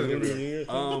 What would you rather get Lunar rid New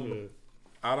of? Year thing?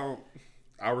 I don't.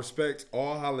 I respect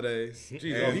all holidays.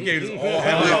 Jeez, oh, he gave us all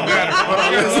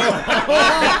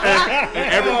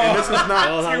And this is not.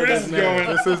 All See where this is holidays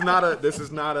going. This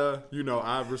is not a.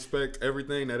 I respect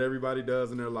everything that everybody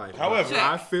does in their life. However-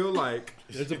 I feel like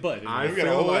There's a but. I We got a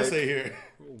feel whole like essay here.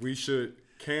 we should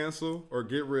cancel or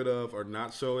get rid of or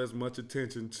not show as much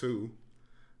attention to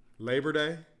Labor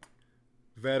Day,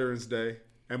 Veterans Day,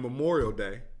 and Memorial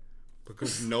Day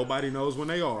because nobody knows when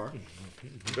they are.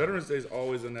 Veterans Day is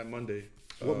always on that Monday.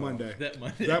 What Monday? That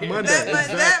Monday. That Monday.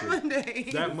 That Exactly.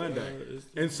 Monday. That Monday.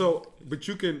 And so, but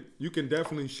you can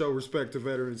definitely show respect to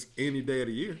veterans any day of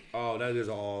the year. Oh, that is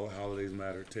all holidays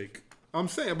matter. Take. I'm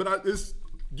saying, but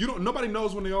nobody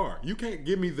knows when they are. You can't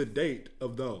give me the date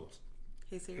of those.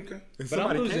 Hey Siri. Okay. And But I'm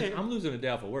somebody losing. can. I'm losing a day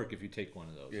off of work if you take one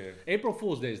of those. Yeah. April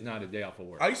Fool's Day is not a day off of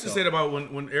work. I used to So- say that about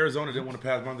when Arizona didn't want to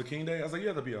pass Martin Luther King Day. I was like, you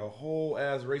have to be a whole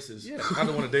ass racist. Yeah. I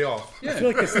don't want a day off. I feel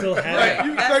like they still have Like, it.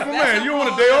 you, That's- like, well, that's man, a you want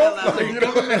a whole day nother off? level. Like,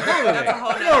 That's a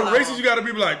whole you know, nother racist, level. you got to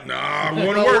be like, nah, I'm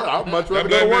going to work. I'd much I'm rather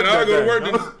black go to man, work. I'll go to work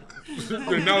that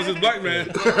than acknowledge this black man.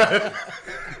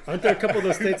 Aren't there a couple of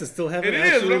those states that still haven't It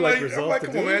is, actually but I'm like like, resolved to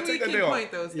come on, do man. it? We Take that can day off.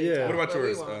 point those things Yeah. out, What about but we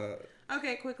yours? won't.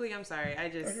 Okay, quickly. I'm sorry.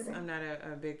 I'm not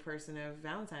a big person of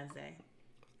Valentine's Day.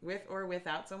 With or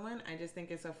without someone, I just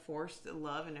think it's a forced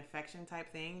love and affection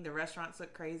type thing. The restaurants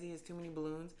look crazy. It's too many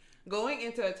balloons. Going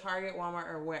into a Target, Walmart,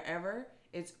 or wherever,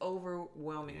 it's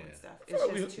overwhelming with stuff. It's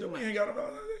just too we much. hang out on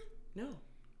Valentine's Day. No.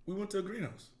 We went to a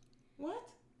greenhouse. What?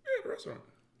 Yeah, the restaurant.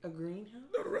 A greenhouse?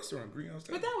 No, the restaurant, greenhouse.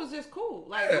 But that was just cool.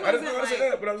 Like Yeah, it I didn't wasn't know I said like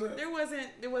that, but I was like,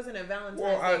 there wasn't a Valentine's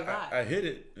well, Day vibe. I hit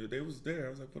it. They was there. I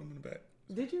was like, put them in the back.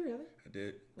 Did you really? I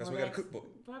did. That's Well, why I got a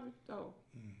cookbook. Probably. Oh.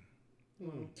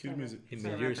 Cue music. He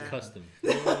Sorry made yours about that. custom. He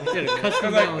did a custom I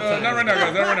was like, Valentine's. not right now,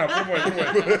 guys. Not right now. Put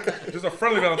them away. Just a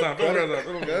friendly Valentine.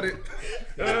 Got it.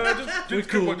 Just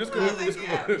cool. Just cool. Just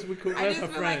cool. We cool. I That's just my feel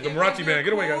friend. like The if Marachi band.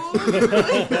 Get away, guys.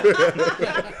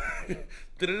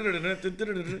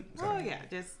 Well, yeah,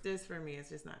 just for me, it's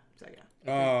just not. So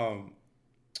yeah.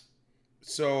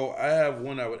 So I have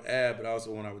one I would add, but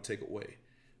also one I would take away.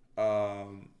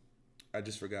 I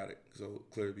just forgot it, so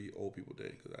clearly be Old People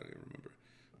Day because I didn't remember.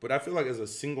 But I feel like as a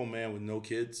single man with no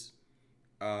kids,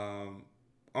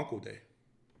 Uncle Day.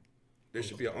 There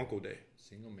should be an Uncle Day.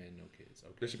 Single man, no kids.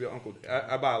 Okay. There should be an Uncle Day.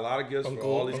 I buy a lot of gifts for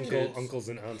all these kids. Uncles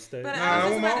and aunts day. But Nah, I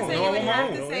was I just want about to my say own. you No, would I want have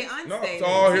my to own. say No, unstay.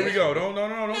 oh, here we go. Don't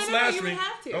no, slash you me. would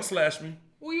have to. Don't slash me.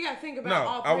 Well, you got to think about No,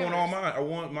 all. I want all parents. mine. I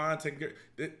want mine taken care.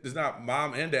 It's not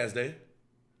Mom and Dad's Day.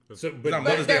 So, not but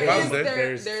Mother's Day, there Father's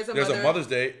is- Day. there's a Mother's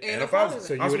Day and a Father's Day.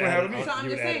 So you I'm would supposed to add have an me. So I'm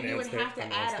You just would add saying an you would aunt's have day to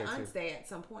and add an an aunt's aunt's day at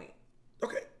some point.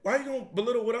 Okay, why you gonna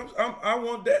belittle what I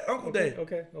want that Uncle Day?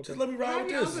 Okay. Just let me I ride have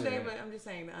with your this. Uncle Day, but I'm just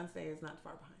saying the aunt's day is not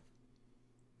far behind.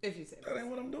 If you say That that. ain't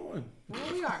what I'm doing. Well,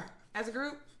 we are as a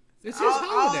group. It's his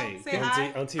holiday. Say hi.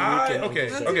 Auntie week Okay, and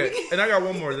Uncle's Day. okay. And I got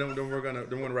one more. Then we're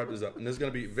gonna wrap this up. And this is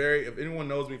gonna be very. If anyone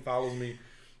knows me, follows me,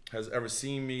 has ever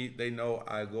seen me, they know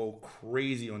I go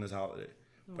crazy on this holiday.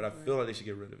 But I feel like they should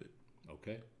get rid of it.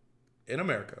 Okay. In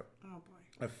America, Oh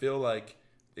boy. I feel like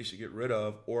they should get rid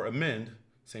of or amend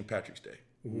St. Patrick's Day.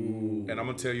 Ooh. And I'm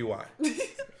gonna tell you why.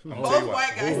 Both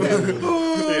white guys said,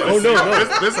 Oh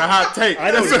no. This is a hot take.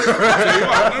 I don't.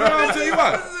 I'll tell you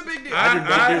why. this is a big deal. I did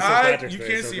not do St. Patrick's You Day,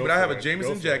 can't so see, go but I have for a it.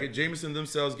 Jameson Go for jacket. Jameson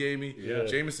themselves gave me. Yeah.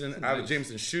 Jameson, I have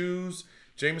Jameson shoes.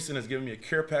 Jameson has given me a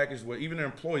care package where even their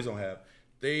employees don't have.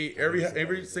 They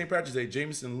every St. Patrick's Day,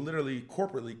 Jameson literally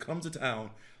corporately comes to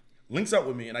town, links up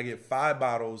with me, and I get 5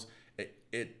 bottles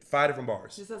at 5 different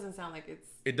bars. This doesn't sound like it's.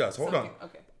 It does. Hold on. something-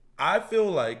 Okay. I feel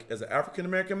like as an African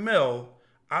American male,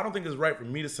 I don't think it's right for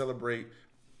me to celebrate.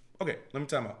 Okay, let me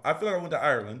time out. I feel like I went to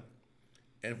Ireland,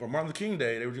 and for Martin Luther King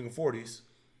Day, they were drinking 40s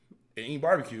and eating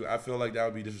barbecue. I feel like that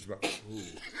would be disrespectful.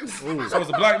 So as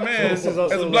a black man, this is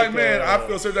also I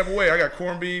feel some type of way. I got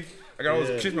corned beef. I got all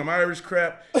this kiss my Irish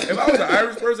crap. If I was an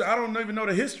Irish person, I don't even know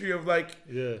the history of like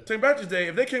St. Patrick's Day.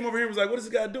 If they came over here and was like, "What is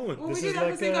this guy doing?" Well, This we is did that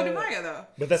like, for Cinco de Mayo though.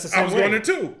 But that's the I same was way. going there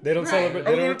too. They don't Right. celebrate. I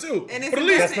They was going don't. there too. And it's But at a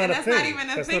least That's thing. not a That's not thing. even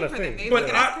a That's thing not a for thing. them. They But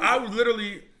look at it I as would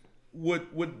literally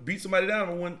would beat somebody down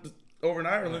and went over in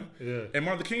Ireland. Yeah. And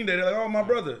Martin Luther King Day, they're like, "Oh, my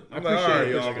brother." I'm like, "All appreciate right,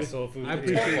 it. y'all." Like a soul food. I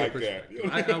appreciate your like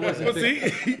perspective. that. I wasn't But thinking.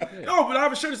 see, no, but I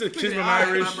have a shirt that says "Kiss my All right,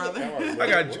 Irish." my brother. I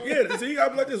got, yeah. See, you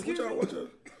gotta be like this. What y'all?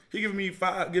 He giving me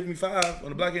five on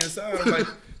the black hand side. I'm like,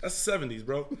 that's the 70s,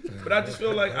 bro. But I just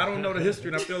feel like I don't know the history,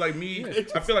 and I feel like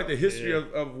the history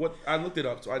of what I looked it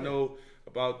up, so I know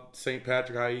about St.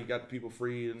 Patrick, how he got the people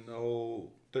free and the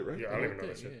whole thing, right? Yeah, I don't even know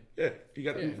that shit. Yeah, he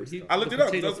got the people free. I looked it up.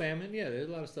 Potato famine. Yeah, there's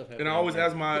a lot of stuff happening. And I always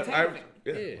ask my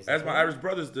Potato Irish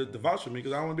brothers to vouch for me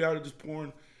because I don't want to be out there just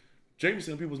pouring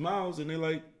Jameson in people's mouths, and they're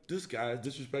like, this guy is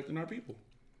disrespecting our people.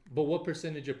 But what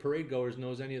percentage of parade goers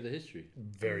knows any of the history?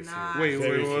 Very Nah. serious.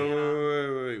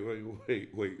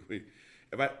 Wait.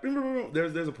 If I remember,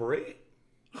 there's a parade.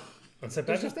 On St.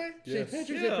 Patrick's Day? St.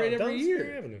 Patrick's Day parade every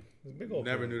year. Avenue. It's a big old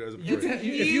Never parade. knew there was a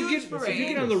If parade. you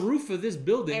get on the roof of this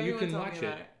building, Everyone you can told watch me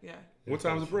about it. it. Yeah. What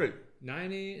time's the parade?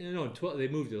 12. They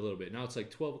moved it a little bit. Now it's like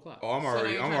 12 o'clock. Oh, I'm now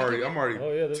already you're trying to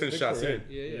Oh, yeah, there's a 10 big shots parade.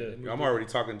 in. Yeah. Yeah. they moved I'm it.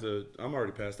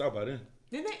 already passed out by then.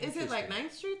 Didn't they? Is it like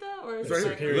 9th Street though, or is It's it right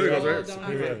like here. Literally, All right down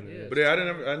here. there. Okay. Yeah.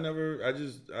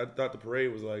 But I thought the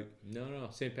parade was like, No.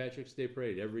 St. Patrick's Day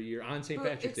parade every year on St. But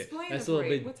Patrick's Day. explain That's the a little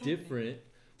parade. bit What's happening? different.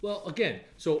 Well, again,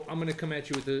 so I'm going to come at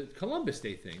you with the Columbus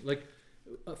Day thing. Like,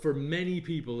 for many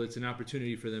people, it's an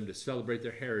opportunity for them to celebrate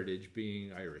their heritage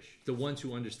being Irish. The ones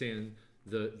who understand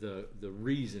the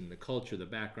reason, the culture, the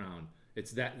background.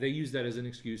 It's that they use that as an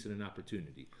excuse and an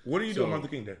opportunity. what do you do on Martin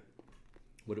Luther King Day?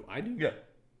 What do I do? Yeah.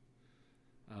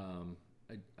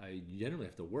 I generally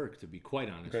have to work, to be quite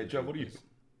honest. Okay, with Jeff, what do you do?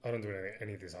 I don't do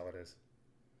any of these holidays.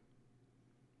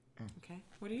 Okay.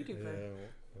 What do you do, Yeah, Fred? I don't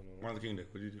know. Martin Luther King Day.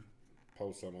 What do you do?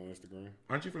 Post something on Instagram.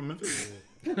 Aren't you from Memphis?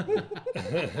 That's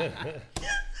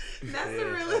the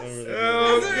realest.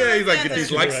 Okay, he's like, get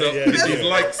these likes up. Yeah. Get these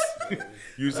likes.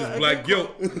 Use this black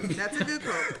guilt. That's a good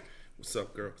quote. What's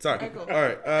up, girl? Sorry. Okay, cool. All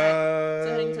right. So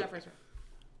heading to our first round.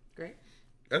 Great.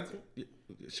 Yeah,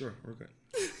 sure, we're good.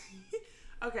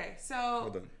 Okay, Well so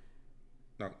done.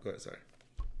 No, go ahead. Sorry.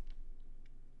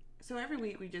 every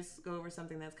week we just go over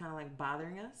something that's kind of like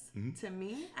bothering us. Mm-hmm. To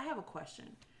me, I have a question.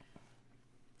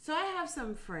 So I have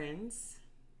some friends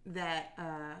that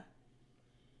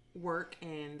work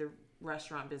in the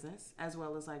restaurant business as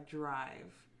well as like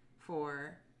drive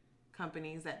for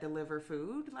companies that deliver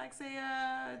food, like say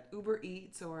Uber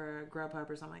Eats or Grubhub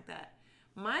or something like that.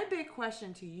 My big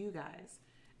question to you guys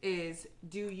is,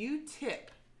 do you tip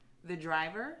the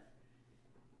driver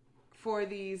for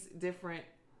these different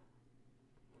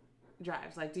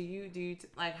drives? Like, do you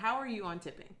like, how are you on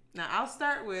tipping? Now, I'll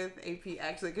start with AP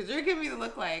actually, because you're giving me the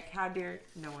look like, how dare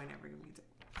no one ever give me a tip?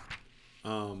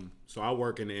 So I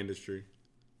work in the industry,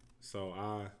 so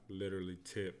I literally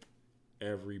tip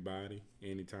everybody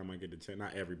anytime I get the chance.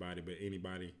 Not everybody, but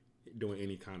anybody doing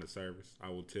any kind of service, I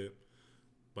will tip.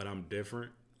 But I'm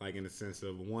different, like in the sense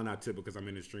of, one, I tip because I'm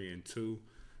in the industry, and two,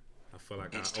 I feel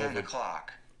like It's 10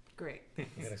 o'clock. Great. Good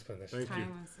explanation. Thank you.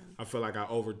 Time listen. I feel like I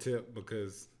over tip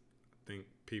because I think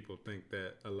people think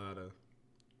that a lot of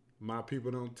my people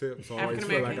don't tip. So I always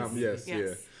feel like I'm African-Americans? yeah.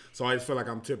 Yes. So I just feel like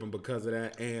I'm tipping because of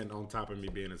that, and on top of me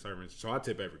being a servant. So I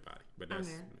tip everybody. But that's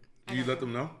there. Do you let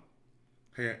them know?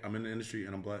 Hey, I'm in the industry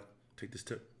and I'm black. Take this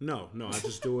tip. no. I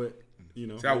just do it. You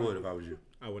know, See, I would if I was you.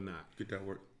 I would not. Get that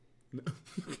work.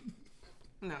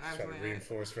 No, Try to absolutely. not.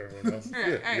 reinforce for everyone else. All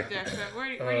right, Jack. So where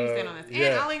do you stand on this? And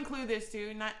yeah. I'll include this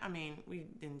too. We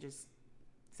didn't just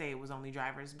say it was only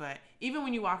drivers, but even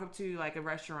when you walk up to like a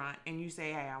restaurant and you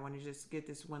say, "Hey, I want to just get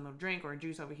this one little drink or a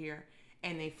juice over here,"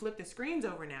 and they flip the screens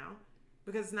over now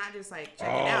because it's not just like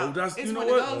checking out. That's It's you know one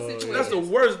of what? those situations. That's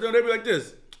the worst. They'll be like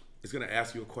this. It's gonna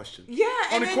ask you a question. Yeah,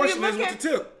 and Only then question you is look what the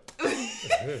tip.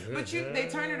 But they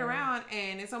turn it around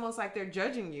and it's almost like they're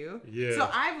judging you. Yeah. So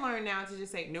I've learned now to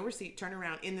just say no receipt, turn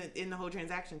around in the whole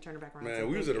transaction, turn it back around. Man,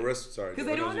 we was at a restaurant. Sorry, because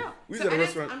they don't know. We was So at a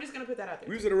restaurant. I'm just gonna put that out We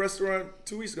there. was at a restaurant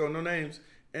 2 weeks ago, no names,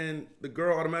 and the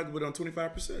girl automatically put on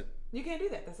 25%. You can't do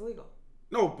that. That's illegal.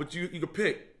 No, but you could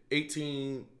pick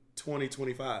 18, 20,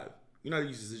 25. You're not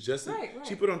used to suggest it. Right.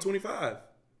 She put on 25.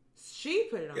 She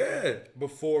put it on. Yeah.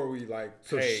 Before we like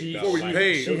So paid, she- though. Before we Like,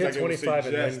 paid. it She was hit like it was 25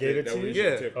 and then suggested gave it that to we you? should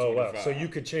Yeah. tip Oh, wow. 25. So you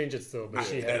could change it still, but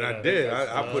she had And it I at- did.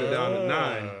 I put it down to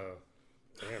 9.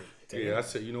 Damn. Yeah, I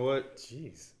said, you know what?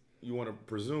 Jeez. You want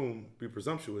to be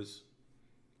presumptuous.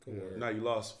 Now you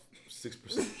lost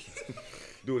 6%.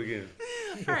 Do it again.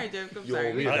 All right, Jeff. I'm Yo,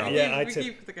 sorry. we- I We tip-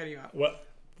 keep cutting you off. Well,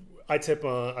 I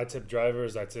tip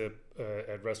drivers. I tip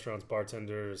at restaurants,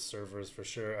 bartenders, servers for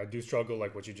sure. I do struggle,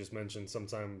 like what you just mentioned,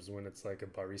 sometimes when it's like a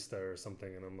barista or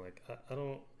something, and I'm like, I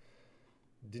don't.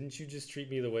 Didn't you just treat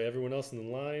me the way everyone else in the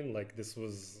line? Like this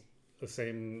was the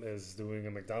same as doing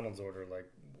a McDonald's order. Like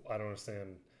I don't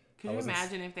understand. Can you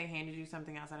imagine if they handed you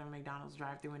something outside of a McDonald's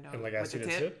drive-through window And, like, with asked the you to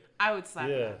tip? tip? I would slap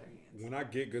it Yeah. out there. Yeah. when I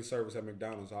get good service at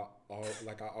McDonald's, I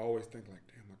always think like,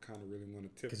 damn, I kind of really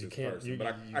want to tip this person, but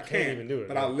I can't even do it.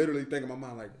 But I literally think in my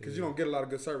mind like, because you don't get a lot of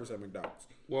good service at McDonald's.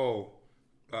 Whoa,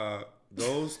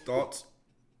 those thoughts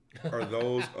are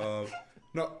those of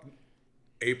No,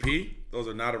 AP. Those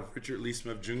are not of Richard Lee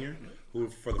Smith Jr., who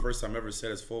for the first time ever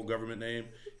said his full government name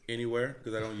anywhere,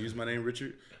 because I don't use my name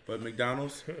Richard. But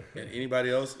McDonald's and anybody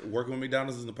else working with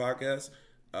McDonald's in the podcast,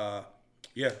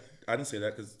 yeah, I didn't say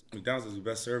that because McDonald's is the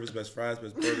best service, best fries,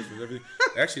 best burgers, best everything.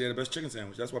 Actually, they're the best chicken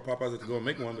sandwich. That's why Popeyes had to go and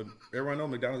make one. But everyone knows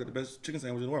McDonald's is the best chicken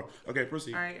sandwich in the world. Okay,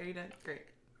 proceed. All right, are you done? Great.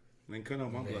 Then cut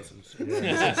out my blessings.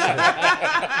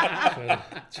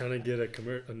 Trying to get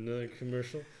another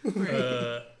commercial.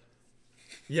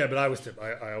 Yeah, but I was tip.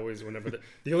 I always, whenever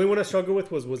the only one I struggled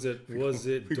with was it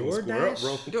DoorDash?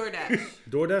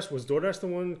 DoorDash. Was DoorDash the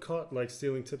one caught like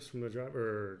stealing tips from the driver,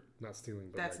 or not stealing?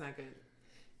 But That's like, not good.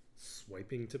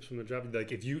 swiping tips from the driver.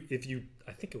 Like if you,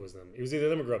 I think it was them. It was either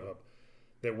them or Grubhub.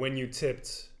 That when you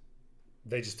tipped,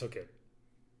 they just took it.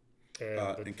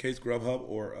 And in case Grubhub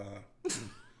or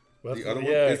well, the other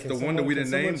one, yeah, it's the one that we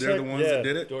didn't name. They're the ones that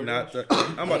did it. DoorDash. Not the.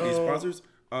 I'm about these sponsors.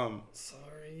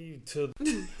 Sorry to.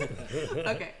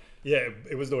 Okay. Yeah,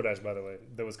 it was DoorDash, by the way,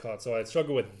 that was caught. So I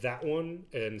struggle with that one,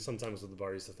 and sometimes with the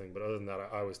barista thing. But other than that,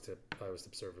 I always tip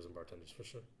servers and bartenders for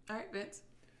sure. All right, Vince.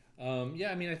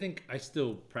 Yeah, I mean, I think I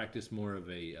still practice more of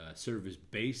a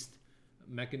service-based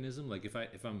mechanism. Like if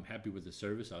I'm happy with the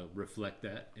service, I'll reflect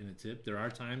that in a tip. There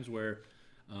are times where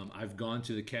I've gone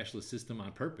to the cashless system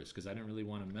on purpose because I didn't really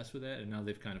want to mess with that, and now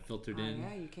they've kind of filtered in.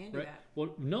 Yeah, you can do that.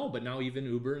 Well, no, but now even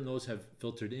Uber and those have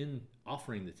filtered in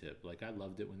offering the tip. Like I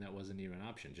loved it when that wasn't even an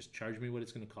option. Just charge me what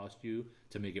it's going to cost you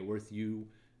to make it worth you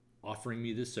offering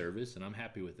me this service, and I'm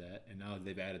happy with that. And now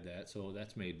they've added that, so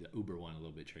that's made the Uber one a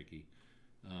little bit tricky.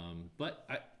 But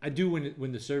I do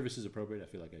when the service is appropriate. I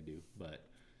feel like I do, but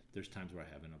there's times where I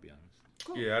haven't. I'll be honest.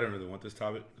 Cool. Yeah, I didn't really want this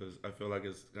topic because I feel like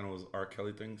it's kind of those R.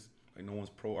 Kelly things. Like no one's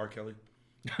pro R. Kelly.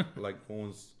 Like no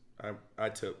one's. I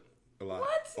tip a lot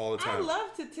all the time. I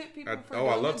love to tip people for I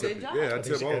doing love a good tipping. job. Yeah, I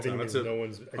tip all the time. I tip no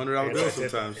one's $100 bills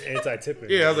sometimes. Anti-tipping.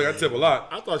 Yeah, I was like, I tip a lot.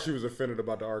 I thought she was offended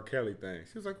about the R. Kelly thing.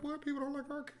 She was like, "What? People don't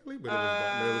like R. Kelly?" But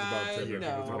it was about tipping.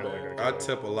 No. I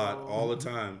tip a lot all the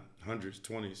time. Hundreds,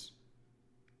 20s.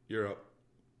 You're up.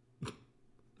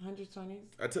 120s?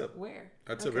 I tip. Where?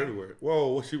 I tip Okay. everywhere.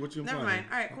 Whoa, what you implying? Never mind.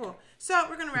 All right, cool. So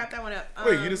we're gonna wrap that one up.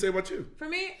 Wait, you didn't say about you. For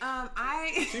me,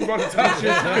 I. She brought the top shit. See,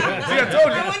 I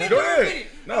told I wanted you. Go your ahead. opinion.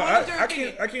 No, wanted your I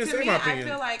opinion. can't To say me, my opinion.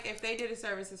 I feel like if they did a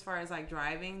service as far as like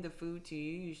driving the food to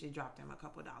you, you should drop them a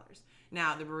couple $.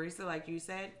 Now, the barista, like you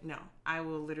said, no. I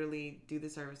will literally do the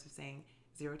service of saying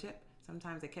 0 tip.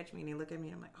 Sometimes they catch me and they look at me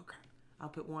and I'm like, oh crap, I'll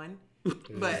put 1.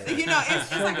 But it's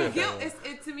just like a guilt.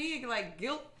 It to me like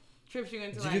guilt trips you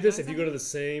into. Did you do this? If you go to the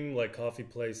same like coffee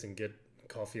place and get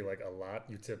coffee like a lot,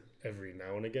 you tip every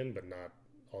now and again, but not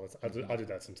all the time. I'll do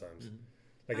that sometimes.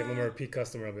 Like if I'm a repeat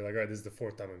customer, I'll be like, all right, this is the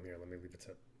 4th time I'm here. Let me leave a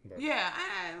tip. But, Yeah,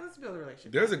 let's build a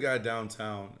relationship. There's a guy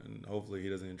downtown, and hopefully he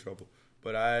doesn't get in trouble.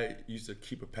 But I used to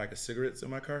keep a pack of cigarettes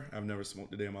in my car. I've never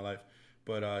smoked a day in my life.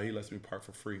 But he lets me park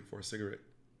for free for a cigarette.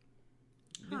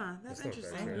 Huh, that's That's not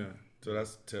interesting. bad. Yeah. So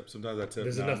that's a tip. Sometimes I tip.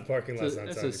 There's non- enough parking lots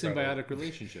That's downtown. a symbiotic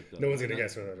relationship, though. No one's gonna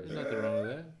guess what that There's is. nothing wrong with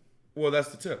that. Well, that's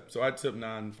the tip. So I tip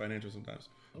non-financial sometimes.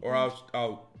 Or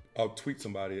I'll tweet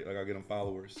somebody. Like I'll get them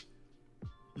followers.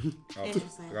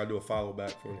 Interesting. I'll do a follow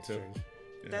back for a tip. Exchange.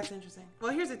 That's interesting.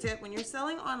 Well, here's a tip. When you're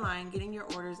selling online, getting your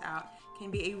orders out can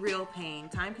be a real pain.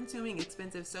 Time-consuming,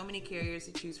 expensive, so many carriers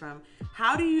to choose from.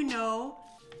 How do you know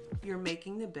you're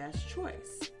making the best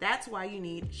choice? That's why you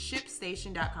need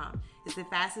ShipStation.com. It's the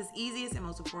fastest, easiest, and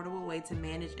most affordable way to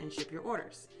manage and ship your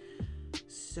orders.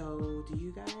 So, do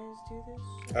you guys do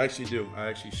this? I actually do. I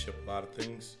actually ship a lot of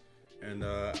things. And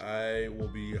I will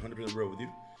be 100% real with you.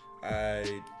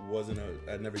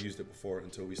 I'd never used it before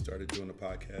until we started doing the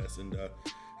podcast. And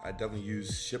I definitely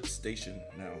use ShipStation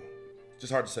now.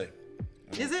 Just hard to say.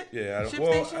 Is it? Yeah. I don't,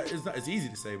 ShipStation? it's easy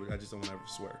to say, but I just don't want to ever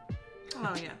swear.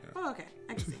 Oh, yeah. Oh, okay.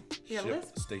 I can see. You have a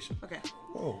list? ShipStation. Okay.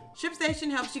 Whoa. ShipStation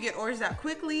helps you get orders out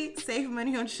quickly, save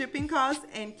money on shipping costs,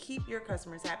 and keep your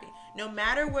customers happy. No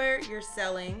matter where you're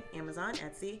selling, Amazon,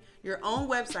 Etsy, your own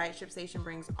website, ShipStation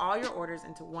brings all your orders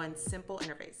into one simple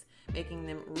interface, making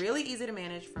them really easy to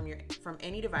manage from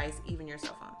any device, even your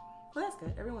cell phone. Well, that's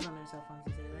good. Everyone's on their cell phones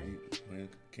these days, right? Playing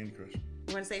Candy Crush.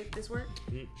 You want to say this word?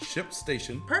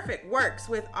 ShipStation. Perfect. Works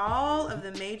with all of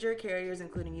the major carriers,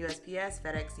 including USPS,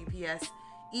 FedEx, UPS,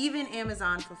 even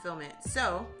Amazon fulfillment.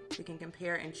 So we can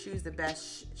compare and choose the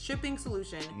best shipping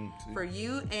solution for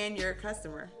you and your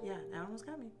customer. Yeah, that almost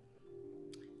got me.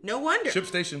 No wonder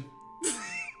ShipStation.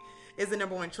 is the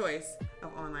 #1 choice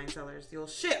of online sellers. You'll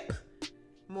ship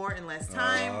more in less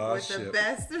time with the shit.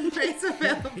 best rates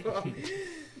available.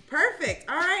 Perfect.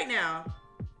 All right, now,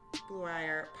 Blue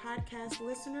Wire podcast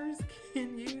listeners,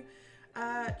 can you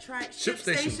try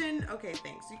ShipStation? Okay,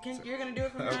 thanks. You're gonna do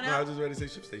it from now on I out. was just ready to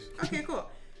say ShipStation. Okay, cool.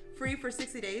 Free for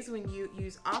 60 days when you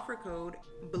use offer code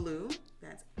BLUE.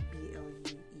 That's BLUE.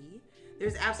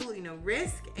 There's absolutely no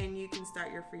risk, and you can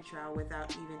start your free trial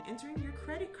without even entering your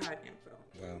credit card info.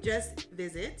 Wow. Just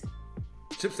visit.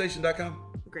 ShipStation.com.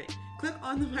 Great. Click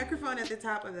on the microphone at the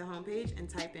top of the homepage and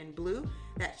type in BLUE.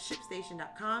 That's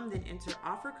ShipStation.com. Then enter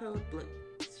offer code BLUE.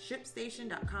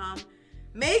 ShipStation.com.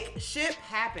 Make ship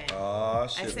happen. Oh,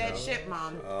 shit. I said ship,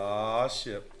 Mom. Oh,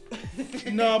 ship.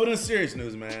 No, but in serious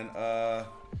news, man.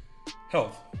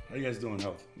 Health. How you guys doing,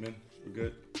 health? Man, we're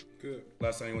good? Good.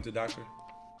 Last time you went to the doctor?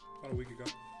 About a week ago.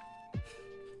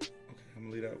 Okay, I'm going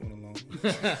to leave that one alone.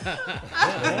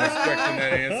 I'm expecting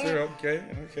that answer. Okay,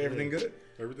 everything good?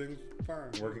 Everything's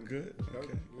fine. Working good?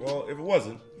 Okay. Well, if it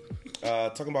wasn't,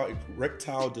 talking about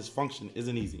erectile dysfunction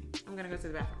isn't easy. I'm going to go to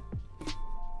the bathroom.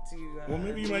 Well,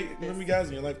 maybe you might this. remember guys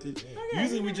in your life.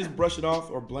 Usually we just brush it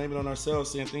off or blame it on ourselves,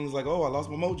 saying things like, "Oh, I lost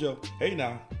my mojo." Hey,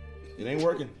 now it ain't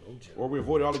working, or we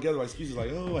avoid it altogether, like excuses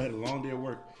like, "Oh, I had a long day at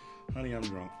work, honey, I'm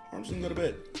drunk, or I'm just gonna go to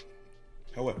bed."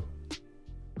 However,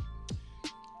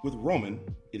 with Roman,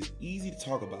 it is easy to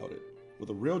talk about it with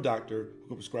a real doctor who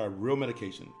can prescribe real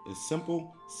medication. It's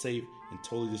simple, safe, and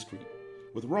totally discreet.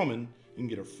 With Roman, you can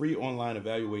get a free online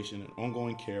evaluation and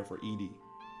ongoing care for ED.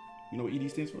 You know what ED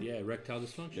stands for? Yeah, erectile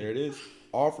dysfunction. There it is.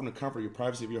 All from the comfort of your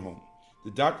privacy of your home.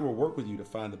 The doctor will work with you to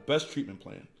find the best treatment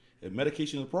plan. If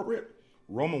medication is appropriate,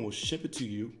 Roman will ship it to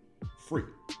you free.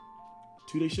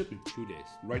 2-day shipping. 2 days.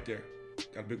 Right there.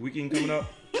 Got a big weekend coming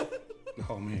up.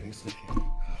 Oh, man. What's that?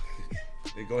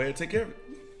 They go ahead and take care of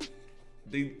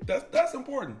it. That's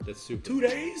important. That's super. 2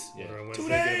 days? Yeah. Or on 2 Wednesday,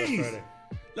 get it days. by Friday.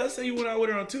 Let's say you went out with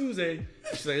her on Tuesday.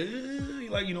 She's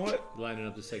like, you know what? Lining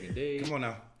up the second day. Come on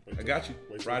now. I got you.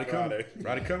 Wait till Friday coming. Friday.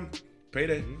 Friday coming.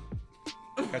 Payday.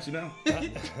 Got you now.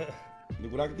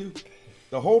 Look what I can do.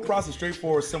 The whole process is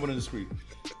straightforward, simple, and discreet.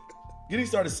 Getting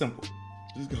started is simple.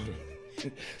 Just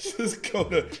go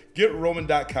to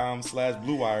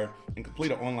GetRoman.com/BlueWire and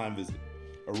complete an online visit.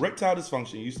 Erectile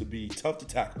dysfunction used to be tough to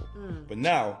tackle, but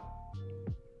now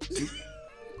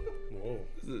Whoa.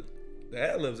 the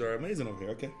ad-libs are amazing over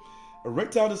here. Okay,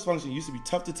 erectile dysfunction used to be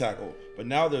tough to tackle, but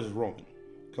now there's Roman.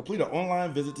 Complete an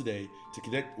online visit today to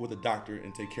connect with a doctor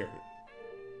and take care of it.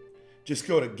 Just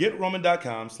go to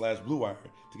GetRoman.com/BlueWire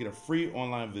to get a free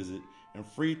online visit and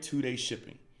free 2-day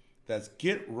shipping. That's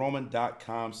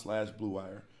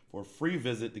GetRoman.com/BlueWire for a free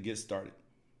visit to get started.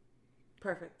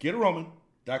 Perfect.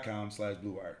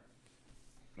 GetRoman.com/BlueWire.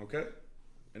 Okay?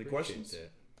 Any Appreciate questions?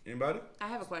 that. Anybody? I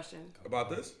have a question. About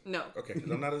this? No. Okay,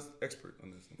 because I'm not an expert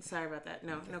on this. Sorry about that.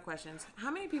 No questions. How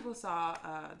many people saw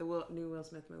the new Will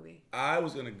Smith movie? I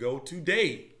was going to go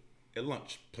today at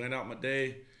lunch. Planned out my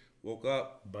day. Woke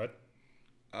up. But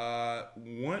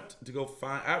Went to go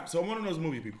find. So I'm one of those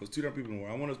movie people. It's two different people in the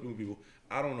world. I'm one of those movie people.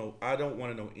 I don't know. I don't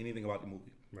want to know anything about the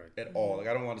movie at all. Like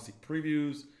I don't want to see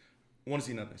previews. I want to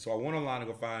see nothing. So I went online to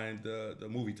go find the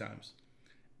movie times,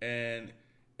 and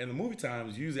in the movie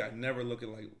times, usually I never look at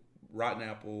like Rotten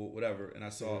Apple, whatever, and I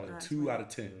saw a 2 out of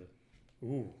 10.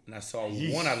 ooh, And I saw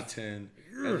 1 out of 10,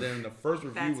 and then the first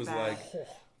review That's was bad. like,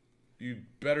 "You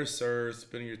better, sir,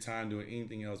 spending your time doing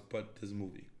anything else but this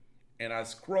movie." And I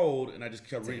scrolled, and I just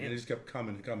kept reading, and it just kept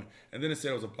coming and coming. And then it said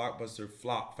it was a blockbuster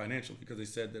flop financially because they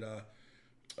said that,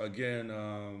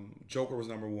 Joker was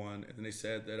number 1, and then they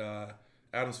said that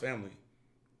Addams Family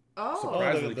Oh,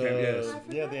 surprisingly came, yes,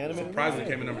 yeah, the animated surprisingly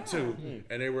movie. came in number 2,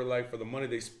 and they were like, for the money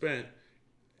they spent,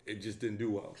 it just didn't do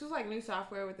well. this was like new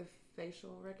software with the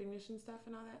facial recognition stuff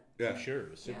and all that. Yeah,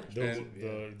 Sure. Super.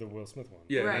 The Will Smith one.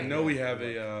 yeah. Right. I know we have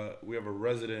a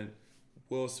resident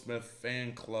Will Smith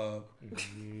fan club.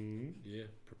 Yeah.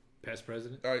 Past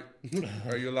president. All right,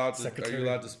 are you allowed to? Are Secretary. you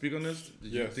allowed to speak on this?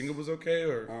 Did you Yes. think it was okay,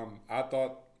 or I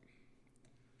thought,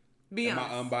 Be in my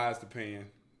honest. unbiased opinion,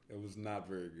 it was not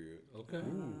very good. Okay.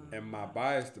 In my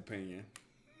biased opinion,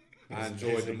 I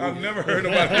enjoyed the movie. I've never heard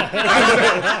about it.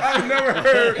 I've never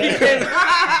heard. He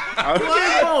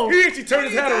actually turned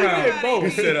his hat around. He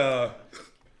said,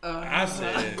 I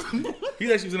said,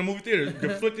 he actually was in a movie theater,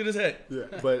 conflicted his head. Yeah,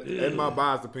 but in my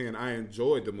biased opinion, I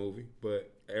enjoyed the movie. But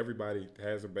everybody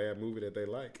has a bad movie that they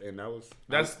like, and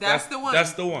That's the one.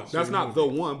 That's the one. that's not the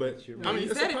one. But I mean, You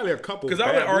it's said it. probably a couple. Because I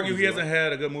would bad argue movies he hasn't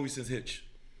had a good movie since Hitch.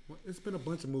 It's been a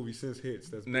bunch of movies since Hits.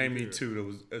 That's been Name me good.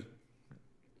 2 that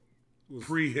was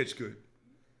pre-Hitch good.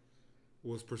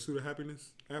 Was Pursuit of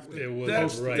Happiness after? It was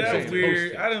That's right.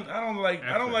 weird. I don't like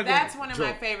That's when, one of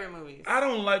my favorite movies. I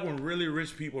don't like when really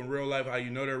rich people in real life, how you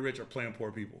know they're rich, are playing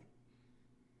poor people.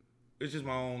 It's just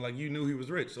my own, like, you knew he was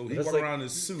rich, so he walked around in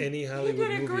his suit. Any Hollywood did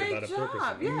a movie great about a job.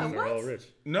 purpose. Yeah, They're all rich.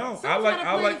 No, Someone's I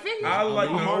like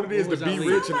How hard it is to be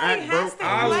rich and Somebody act has broke. to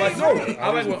I play like rich. I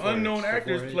like when before unknown age.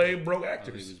 actors Before play age. broke he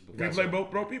actors. was We before play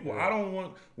age. broke people. I don't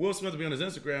want Will Smith to be on his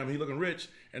Instagram. He looking rich,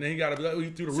 and then he got to be like, he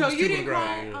threw the So Rubik's you Cube on the didn't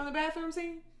cry ground. on the bathroom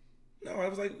scene? No, I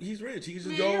was like, he's rich. He can just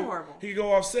Man, you're go. horrible. He can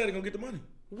go offset and go get the money.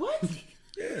 What?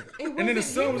 Yeah. It And then the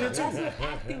son was him. in That's too. what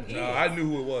acting is. No, I knew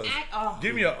who it was. Oh.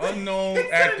 Give me an unknown He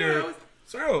said actor. it was-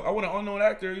 So I want an unknown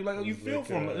actor. You like you feel like,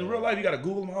 for him in real life. You got to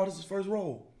Google him. Oh, this is his first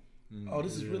role. Oh,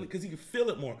 this is really because he can feel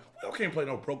it more. Will can't play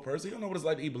no broke person. He don't know what it's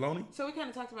like to eat bologna. So we kind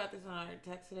of talked about this on our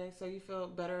text today. So you feel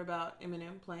better about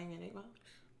Eminem playing in 8 Mile?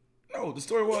 No, the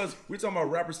story was we were talking about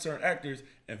rappers turn actors,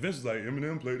 and Vince was like,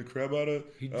 Eminem played the crap out of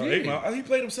He 8 did. Mile. He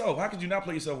played himself. How could you not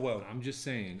play yourself well? I'm just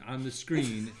saying, on the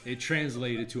screen, it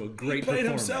translated to a great He played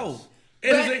performance. himself. But-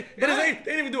 They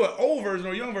didn't even do an old version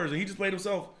or a young version. He just played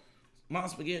himself. Mom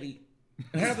spaghetti.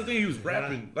 And half the thing he was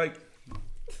rapping, like,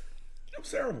 it was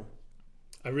terrible.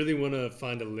 I really want to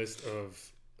find a list of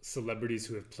celebrities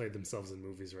who have played themselves in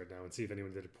movies right now and see if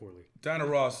anyone did it poorly. Diana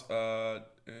Ross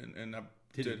and I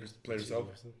played herself.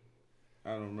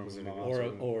 I don't remember the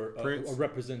name. Or Prince. a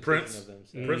representation Prince. of them.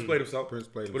 So. Prince played himself. Prince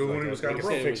played But when he was kind of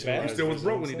Like I broke, said, it was bad. he still was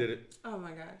broke when he did it. Oh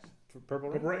my gosh. Purple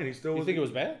Rain? Purple Rain, he still You was. think it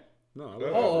was bad? No, I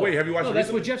Oh, wait, have you watched no, it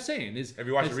that's recently? what Jeff's saying. Have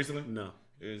you watched it it's- recently? no.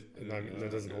 That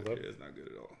doesn't hold up? It's not good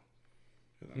at all.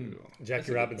 It's not good at all. Jackie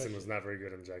good Robinson question. was not very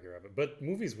good in Jackie Rabbit. But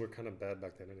movies were kind of bad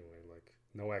back then anyway. Like,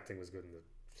 no acting was good in the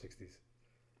 60s.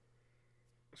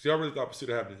 See, I really thought Pursuit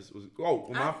of Happiness was. Oh,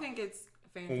 I think it's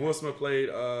when fantastic. Will Smith played,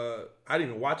 I didn't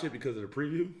even watch it because of the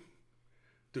preview.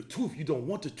 The tooth, you don't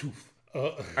want the tooth.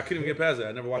 I couldn't even get past that.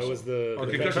 I never watched That was it. the Oh,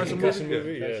 concussion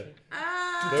movie? Yeah.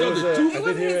 Ah, There was a- tooth? I it did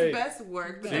was hear his a- best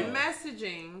work, but the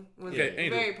messaging was Okay, very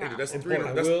Angel, powerful. that's Important. three in a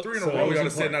I will- row. so- Y'all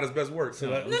Important. said not his best work. So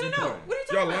that- No. What are you talking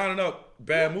Y'all about? lining up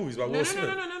bad movies by Will No. Smith.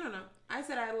 I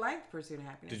said I liked Pursuit of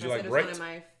Happiness. Did you I like said Bright? It's one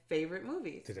of my favorite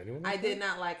movies. Did anyone I like did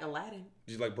not like Aladdin.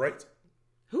 Did you like Bright?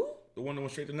 Who? The one that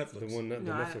went straight to Netflix. The one that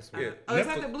the No, Netflix I, movie. Yeah. oh, is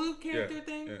that Netflix- the blue character Yeah,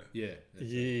 thing? yeah. Yeah.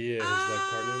 Yeah, it was like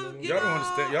partying. in it. You Y'all don't know,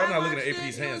 understand. Y'all I not looking at watched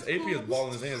AP's it. It hands. was AP is cool.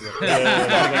 balling his hands up.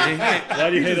 Why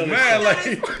do you hate He's on mad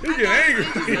this? like he get angry.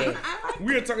 I liked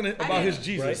We are talking about his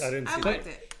Jesus. Right? I didn't I see liked that.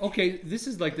 it. Okay, this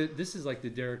is like the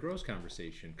Derrick Rose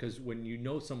conversation, because when you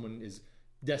know someone is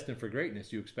destined for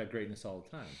greatness, you expect greatness all the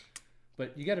time.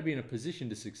 But you got to be in a position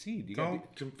to succeed. You got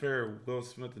Don't compare Will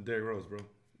Smith and Derrick Rose, bro.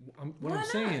 what Why I'm not?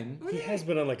 saying. What do He you has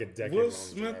been on like a decade. Will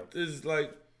Smith is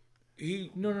like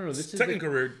No. This is second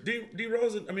career. D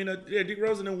Rose. D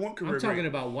Rose in one career. I'm talking break.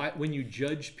 about why when you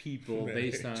judge people Man,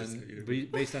 based just- on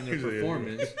based on their He's a-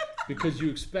 performance because you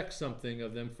expect something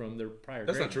of them from their prior.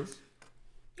 That's not true. greatness.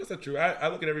 That's not true. I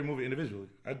look at every movie individually.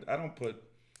 I don't put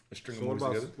a string So of movies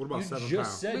together. what about You 7 just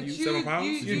pounds? said But you, you- 7 pounds?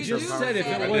 you you just do said if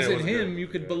say it that. wasn't wasn't him, good. you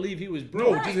could believe he was No,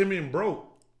 broke. just him being broke.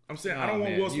 I'm saying I Oh, don't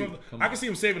want man, Will Smith. come I on. can see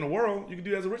him saving the world. You can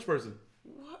do that as a rich person.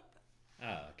 What?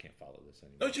 I can't follow this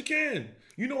anymore. No, you can.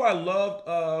 You know I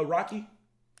loved Rocky?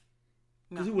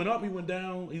 Because No. he went up, he went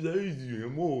down. He's like, easy,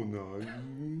 I'm old now.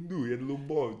 He had a little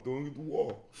ball throwing at the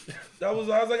wall. I was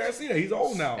like, I see that. He's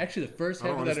old now. Actually, the first I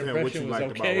half don't of that understand what you impression was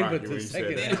liked about okay, Rocky but when the you said second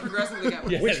that. Then it half. progressively got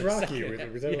worse. Yeah. Which the Rocky?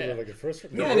 second Was that half. like the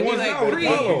first? No, Yeah, the he ones like now with Creed.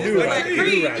 Apollo. This He is like like Creed.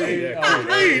 Creed. Yeah,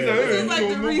 Creed. This is like the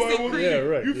Nobody recent would- Creed. Yeah,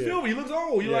 right. You yeah. feel me? He looks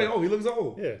old. You're Yeah. like, oh, he looks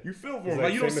old. Yeah. You feel for He's him.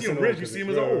 Like, you don't see famous him and rich, old you 'cause see him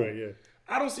he- as right, old. right, yeah.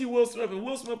 I don't see Will Smith. If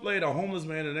Will Smith played a homeless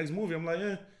man in the next movie, I'm like,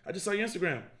 I just saw your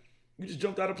Instagram. You just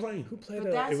jumped out of a plane. Who played?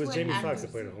 But that's it was what Jamie Foxx actors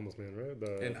that played a do. homeless man,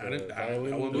 right? And I The didn't- I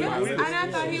violin- wouldn't Yes, believe it. and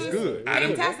I thought he was good.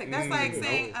 fantastic. That's like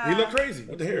saying He looked crazy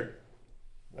with the hair.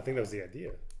 I think that was the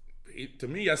idea, To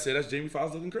me, I said that's Jamie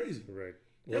Foxx looking crazy. right?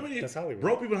 Yeah, I mean, That's Hollywood.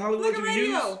 broke people in Hollywood. Look at you can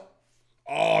use. radio.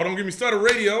 Oh, don't get me started.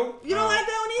 Radio. You don't like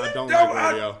that one I either? don't That-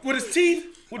 like radio. with his teeth,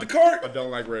 with the cart. I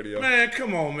don't like radio. Man,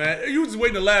 come on, man. You was just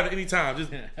waiting to laugh at any time.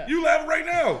 Just you laughing right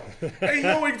now. Hey, you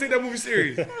know when you can take that movie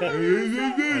serious.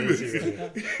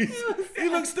 He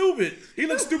looks stupid. He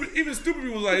looks stupid. Even stupid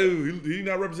people was like, "Ooh, he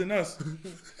not representing us."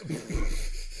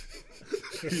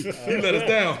 He let us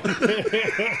down.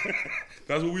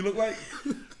 That's what we look like.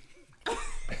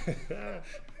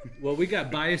 Well, we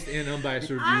got biased and unbiased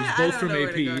reviews, I both don't from know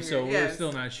where to go AP, so here. we're Yes.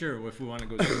 still not sure if we want to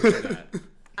go through that.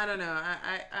 I don't know.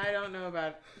 I don't know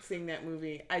about seeing that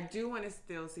movie. I do want to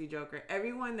still see Joker.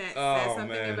 Everyone that says Oh, something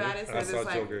man. about it I says saw it's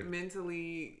like Joker.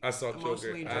 mentally, I saw Joker.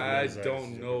 emotionally I driven.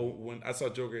 don't know when I saw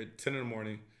Joker at 10 in the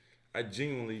morning. I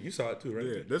genuinely, you saw it too, right?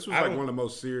 Yeah, this was like one of the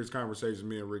most serious conversations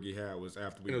me and Ricky had was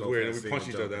after we It was both weird. had We seen punched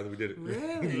each Joker. other after we did it.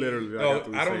 Really? Literally. Like, No,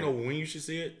 after we I don't seen know it. when you should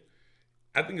see it.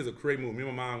 I think it's a great movie. Me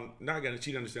and my mom, not gonna,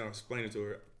 she didn't understand. I was explaining it to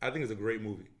her. I think it's a great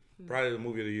movie. Probably the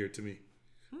movie of the year to me.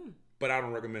 But I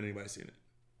don't recommend anybody seeing it.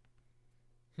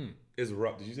 It's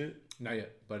rough. Did you see it? Not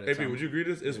yet, but AP, would you agree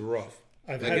to this? It's rough.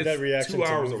 I've Like, had that it's reaction 2 to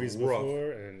hours of movies rough.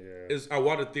 before, and yeah. I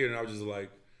watched the theater and I was just like,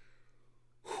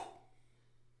 whew.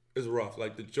 It's rough.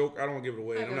 Like the joke, I don't want to give it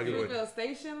away. Like I'm not a giving it away. Fruitvale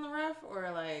Station rough,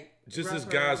 or like Just rougher this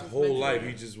guy's was whole meant to life,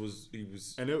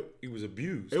 be? And he was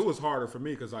abused. it was harder for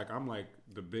me because like I'm like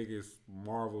the biggest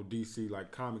Marvel DC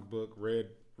like comic book read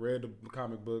the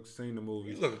comic books, seen the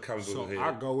movies. You look at comic book So head.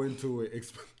 I go into it.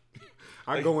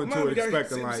 I Like, go into Mom, it we gotta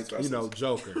expecting see like some successes.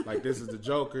 Joker. Like this is the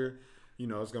Joker.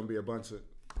 It's gonna be a bunch of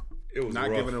It was not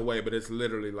rough. giving it away, but it's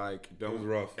literally like It was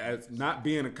rough. As not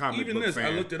being a comic Even book this, fan,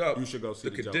 I looked it up. You should go see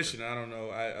the the condition. Joker. I don't know.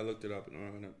 I looked it up, and I'm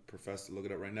not gonna profess to look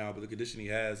it up right now. But the condition he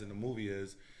has in the movie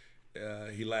is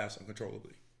he laughs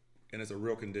uncontrollably, and it's a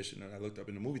real condition that I looked up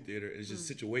in the movie theater. It's just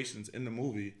situations in the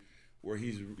movie where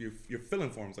you're feeling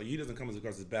for him. It's like he doesn't come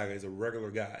across as bad guy. He's a regular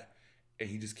guy, and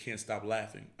he just can't stop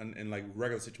laughing in like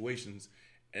regular situations.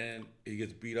 And he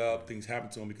gets beat up. Things happen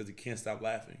to him because he can't stop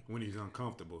laughing. When he's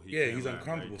uncomfortable, He's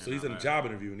uncomfortable. So he's in a job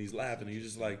interview and he's laughing. And you're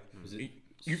just like,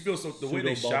 you feel so the way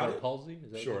they shot it. Palsy?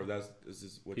 Is that Sure, what- this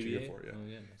is what you're here for, yeah. Oh,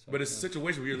 yeah, that's But it's a right.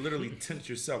 situation where you're literally tense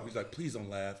yourself. He's like, please don't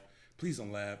laugh,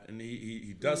 and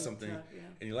he does something, tough, yeah.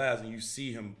 and he laughs, and you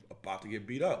see him about to get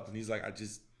beat up, and he's like,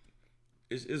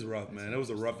 it's rough, man. It was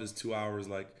the roughest 2 hours.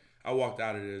 Like I walked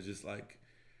out of there just like.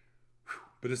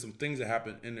 But there's some things that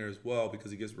happen in there as well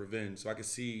because he gets revenge. So I could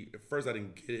see, at first I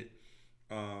didn't get it,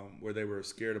 where they were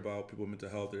scared about people's mental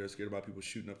health. They were scared about people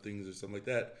shooting up things or something like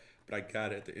that. But I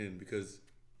got it at the end because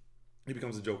he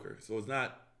becomes a Joker. So it's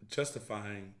not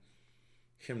justifying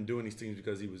him doing these things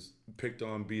because he was picked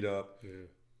on, beat up. Yeah.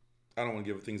 I don't want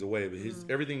to give things away, but his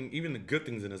everything, even the good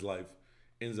things in his life,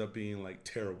 ends up being like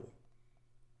terrible.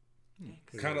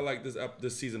 Kind of like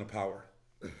this season of Power.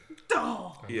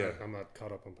 Oh. I'm not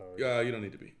caught up on Power. You don't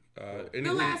need to be.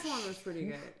 The last one was pretty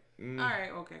good. All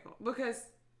right, okay, cool. Because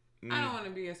I don't want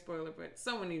to be a spoiler, but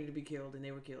someone needed to be killed, and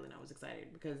they were killed, and I was excited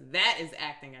because that is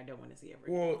acting I don't want to see ever.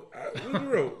 Well, we'll be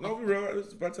real. No, be real.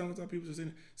 It's about time people have seen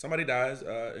it. Somebody dies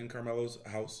in Carmelo's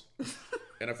house,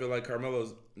 and I feel like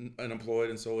Carmelo's unemployed,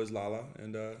 and so is Lala,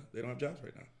 and they don't have jobs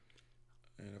right now.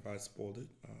 And if I spoiled it,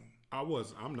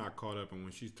 I'm not caught up, and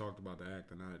when she talked about the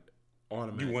acting, I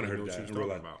automatically you wanted her knew to what die she was in real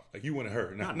talking life. about. Like you wanted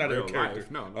her, not in her real character.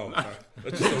 life. No. Oh, No. sorry.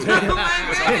 Oh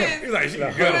my goodness. He's like, she can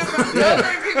What go.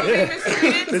 about people being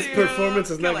mistreated This too? performance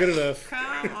is not Kill good it. enough.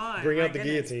 Come on. Bring my out the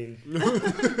goodness. guillotine.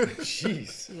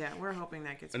 Jeez. Yeah, we're hoping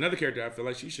that gets. Another character I feel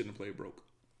like she shouldn't have played broke.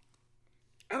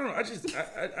 I don't know. I just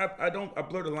I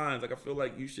blur the lines. Like I feel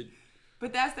like you should.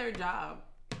 But that's their job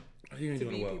You ain't to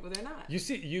doing be well. people they're not. You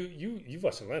see, you've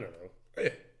watched Atlanta though. Yeah.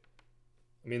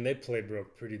 I mean, they played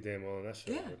broke pretty damn well in that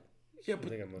show. Yeah. Yeah, I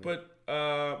think I'm money. but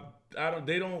I don't.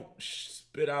 They don't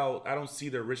spit out. I don't see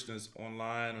their richness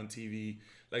online on TV.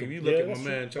 Like if you look Yeah, at my that's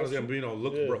man true. Charles That's true. Gambino,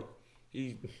 looks Yeah. broke.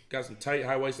 He got some tight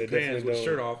high waisted They pants definitely with his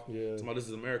shirt don't. off. Yeah. Talking about this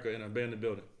is America in an abandoned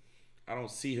building. I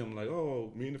don't see him like,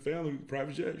 oh, me and the family,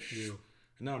 private jet. Yeah.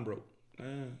 And now I'm broke.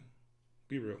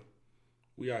 Be real.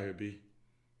 We out here, B.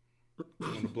 We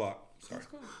on the block. Sorry. That's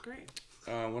cool. Great.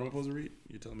 What am I supposed to read?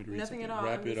 You're telling me to read Nothing something. at all.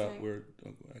 Wrap I'm it just up. saying.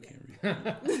 I can't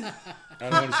read. I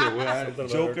don't understand. Something about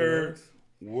Joker Urban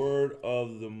word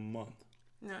of the month.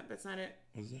 No, that's not it.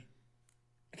 What's that?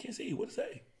 I can't see. What does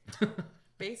it say?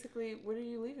 Basically, what are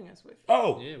you leaving us with?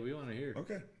 Oh, Yeah, we want to hear.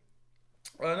 okay.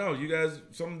 No, you guys,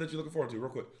 something that you're looking forward to, real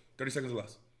quick. 30 seconds or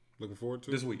less. Looking forward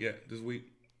to This it. week, yeah. This week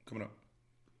coming up.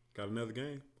 Got another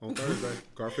game on Thursday.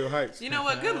 Garfield Heights. You know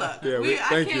what? Good luck. Yeah, I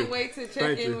thank can't you. wait to check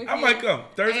Thank in you. with I you. might come.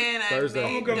 Thursday. And Thursday. I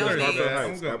I'm gonna may come donate. Thursday. Garfield I'm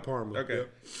Heights gonna at Parma. Okay. Yep.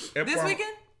 At This Parma.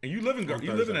 weekend? And you live in On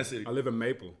you live in Thursday. that city. I live in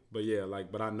Maple, but yeah,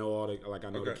 but I know all the I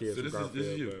know the Okay. kids So from this Garfield.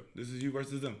 is you. This is you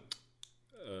versus them.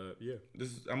 Yeah.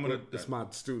 I'm gonna. It's my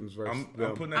students versus I'm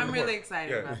them. putting that I'm in the really board.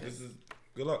 excited about this. is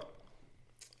good luck.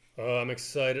 I'm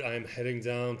excited. I'm heading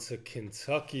down to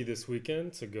Kentucky this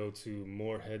weekend to go to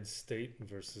Morehead State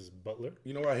versus Butler.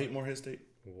 You know why I hate Morehead State?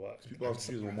 What? People always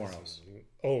confuse with Morehouse.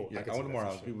 Oh, Yeah, I can see went to that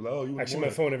Morehouse. for sure. People, oh, you went to Actually, my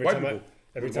Morehouse. phone White people.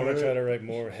 every With time I try Morehead. to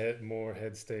write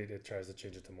Morehead State, it tries to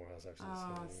change it to Morehouse. Actually,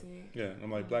 Oh, so, see. Yeah,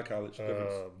 I'm like black college.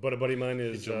 but a buddy of mine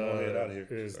is Get your Morehead outta here.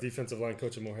 is Sorry. defensive line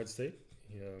coach at Morehead State.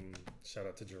 Shout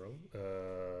out to Jerome.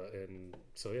 And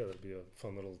so yeah, that'll be a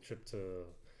fun little trip to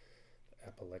the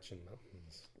Appalachian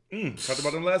Mountains. Talked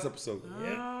about them last episode.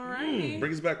 Alrighty.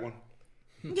 Bring us back one.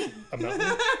 A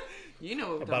mountain? You know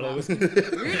what we're bottle of talking whiskey.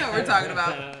 about. You know what we're talking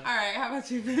about. All right, how about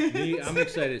you, Vince? Me, I'm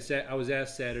excited. I was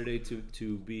asked Saturday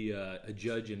to be a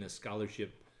judge in a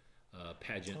scholarship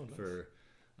pageant for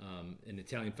an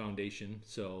Italian foundation.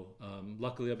 So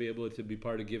luckily, I'll be able to be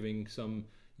part of giving some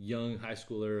young high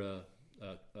schooler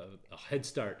a head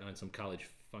start on some college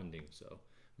funding. So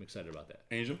I'm excited about that.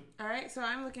 Angel? All right, so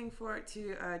I'm looking forward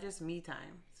to just me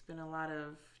time. It's been a lot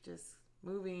of just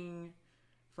moving,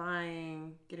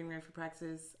 flying, getting ready for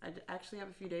practice. I actually have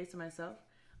a few days to myself.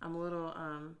 I'm a little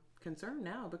concerned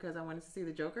now because I wanted to see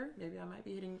the Joker. Maybe I might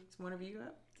be hitting one of you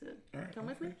up to come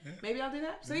with me. Yeah. Maybe I'll do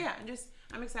that. So yeah,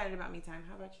 I'm excited about me time.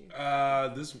 How about you?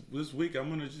 This week I'm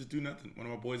gonna just do nothing. One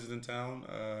of my boys is in town.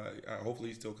 Hopefully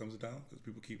he still comes to town because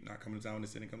people keep not coming to town when the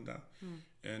city comes down.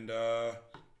 And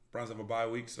Browns have a bye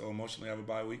week, so emotionally I have a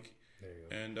bye week. There you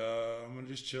go. And I'm gonna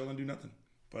just chill and do nothing.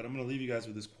 But I'm gonna leave you guys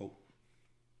with this quote.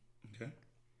 Okay.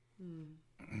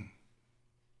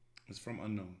 It's from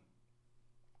Unknown.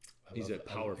 He's a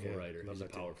powerful writer. He's a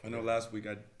powerful. I know last week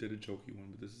I did a jokey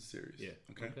one, but this is serious. Yeah.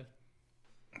 Okay.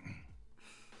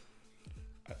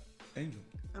 Angel.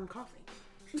 I'm coughing.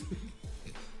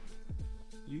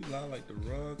 You lie like the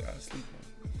rug I sleep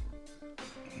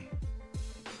on.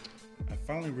 I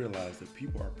finally realized that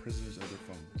people are prisoners of their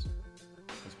phones.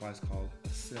 That's why it's called a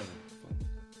cell phone.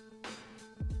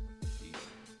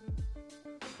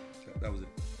 That was it.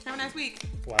 Have a nice week.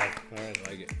 Wow. All right. I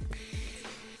like it.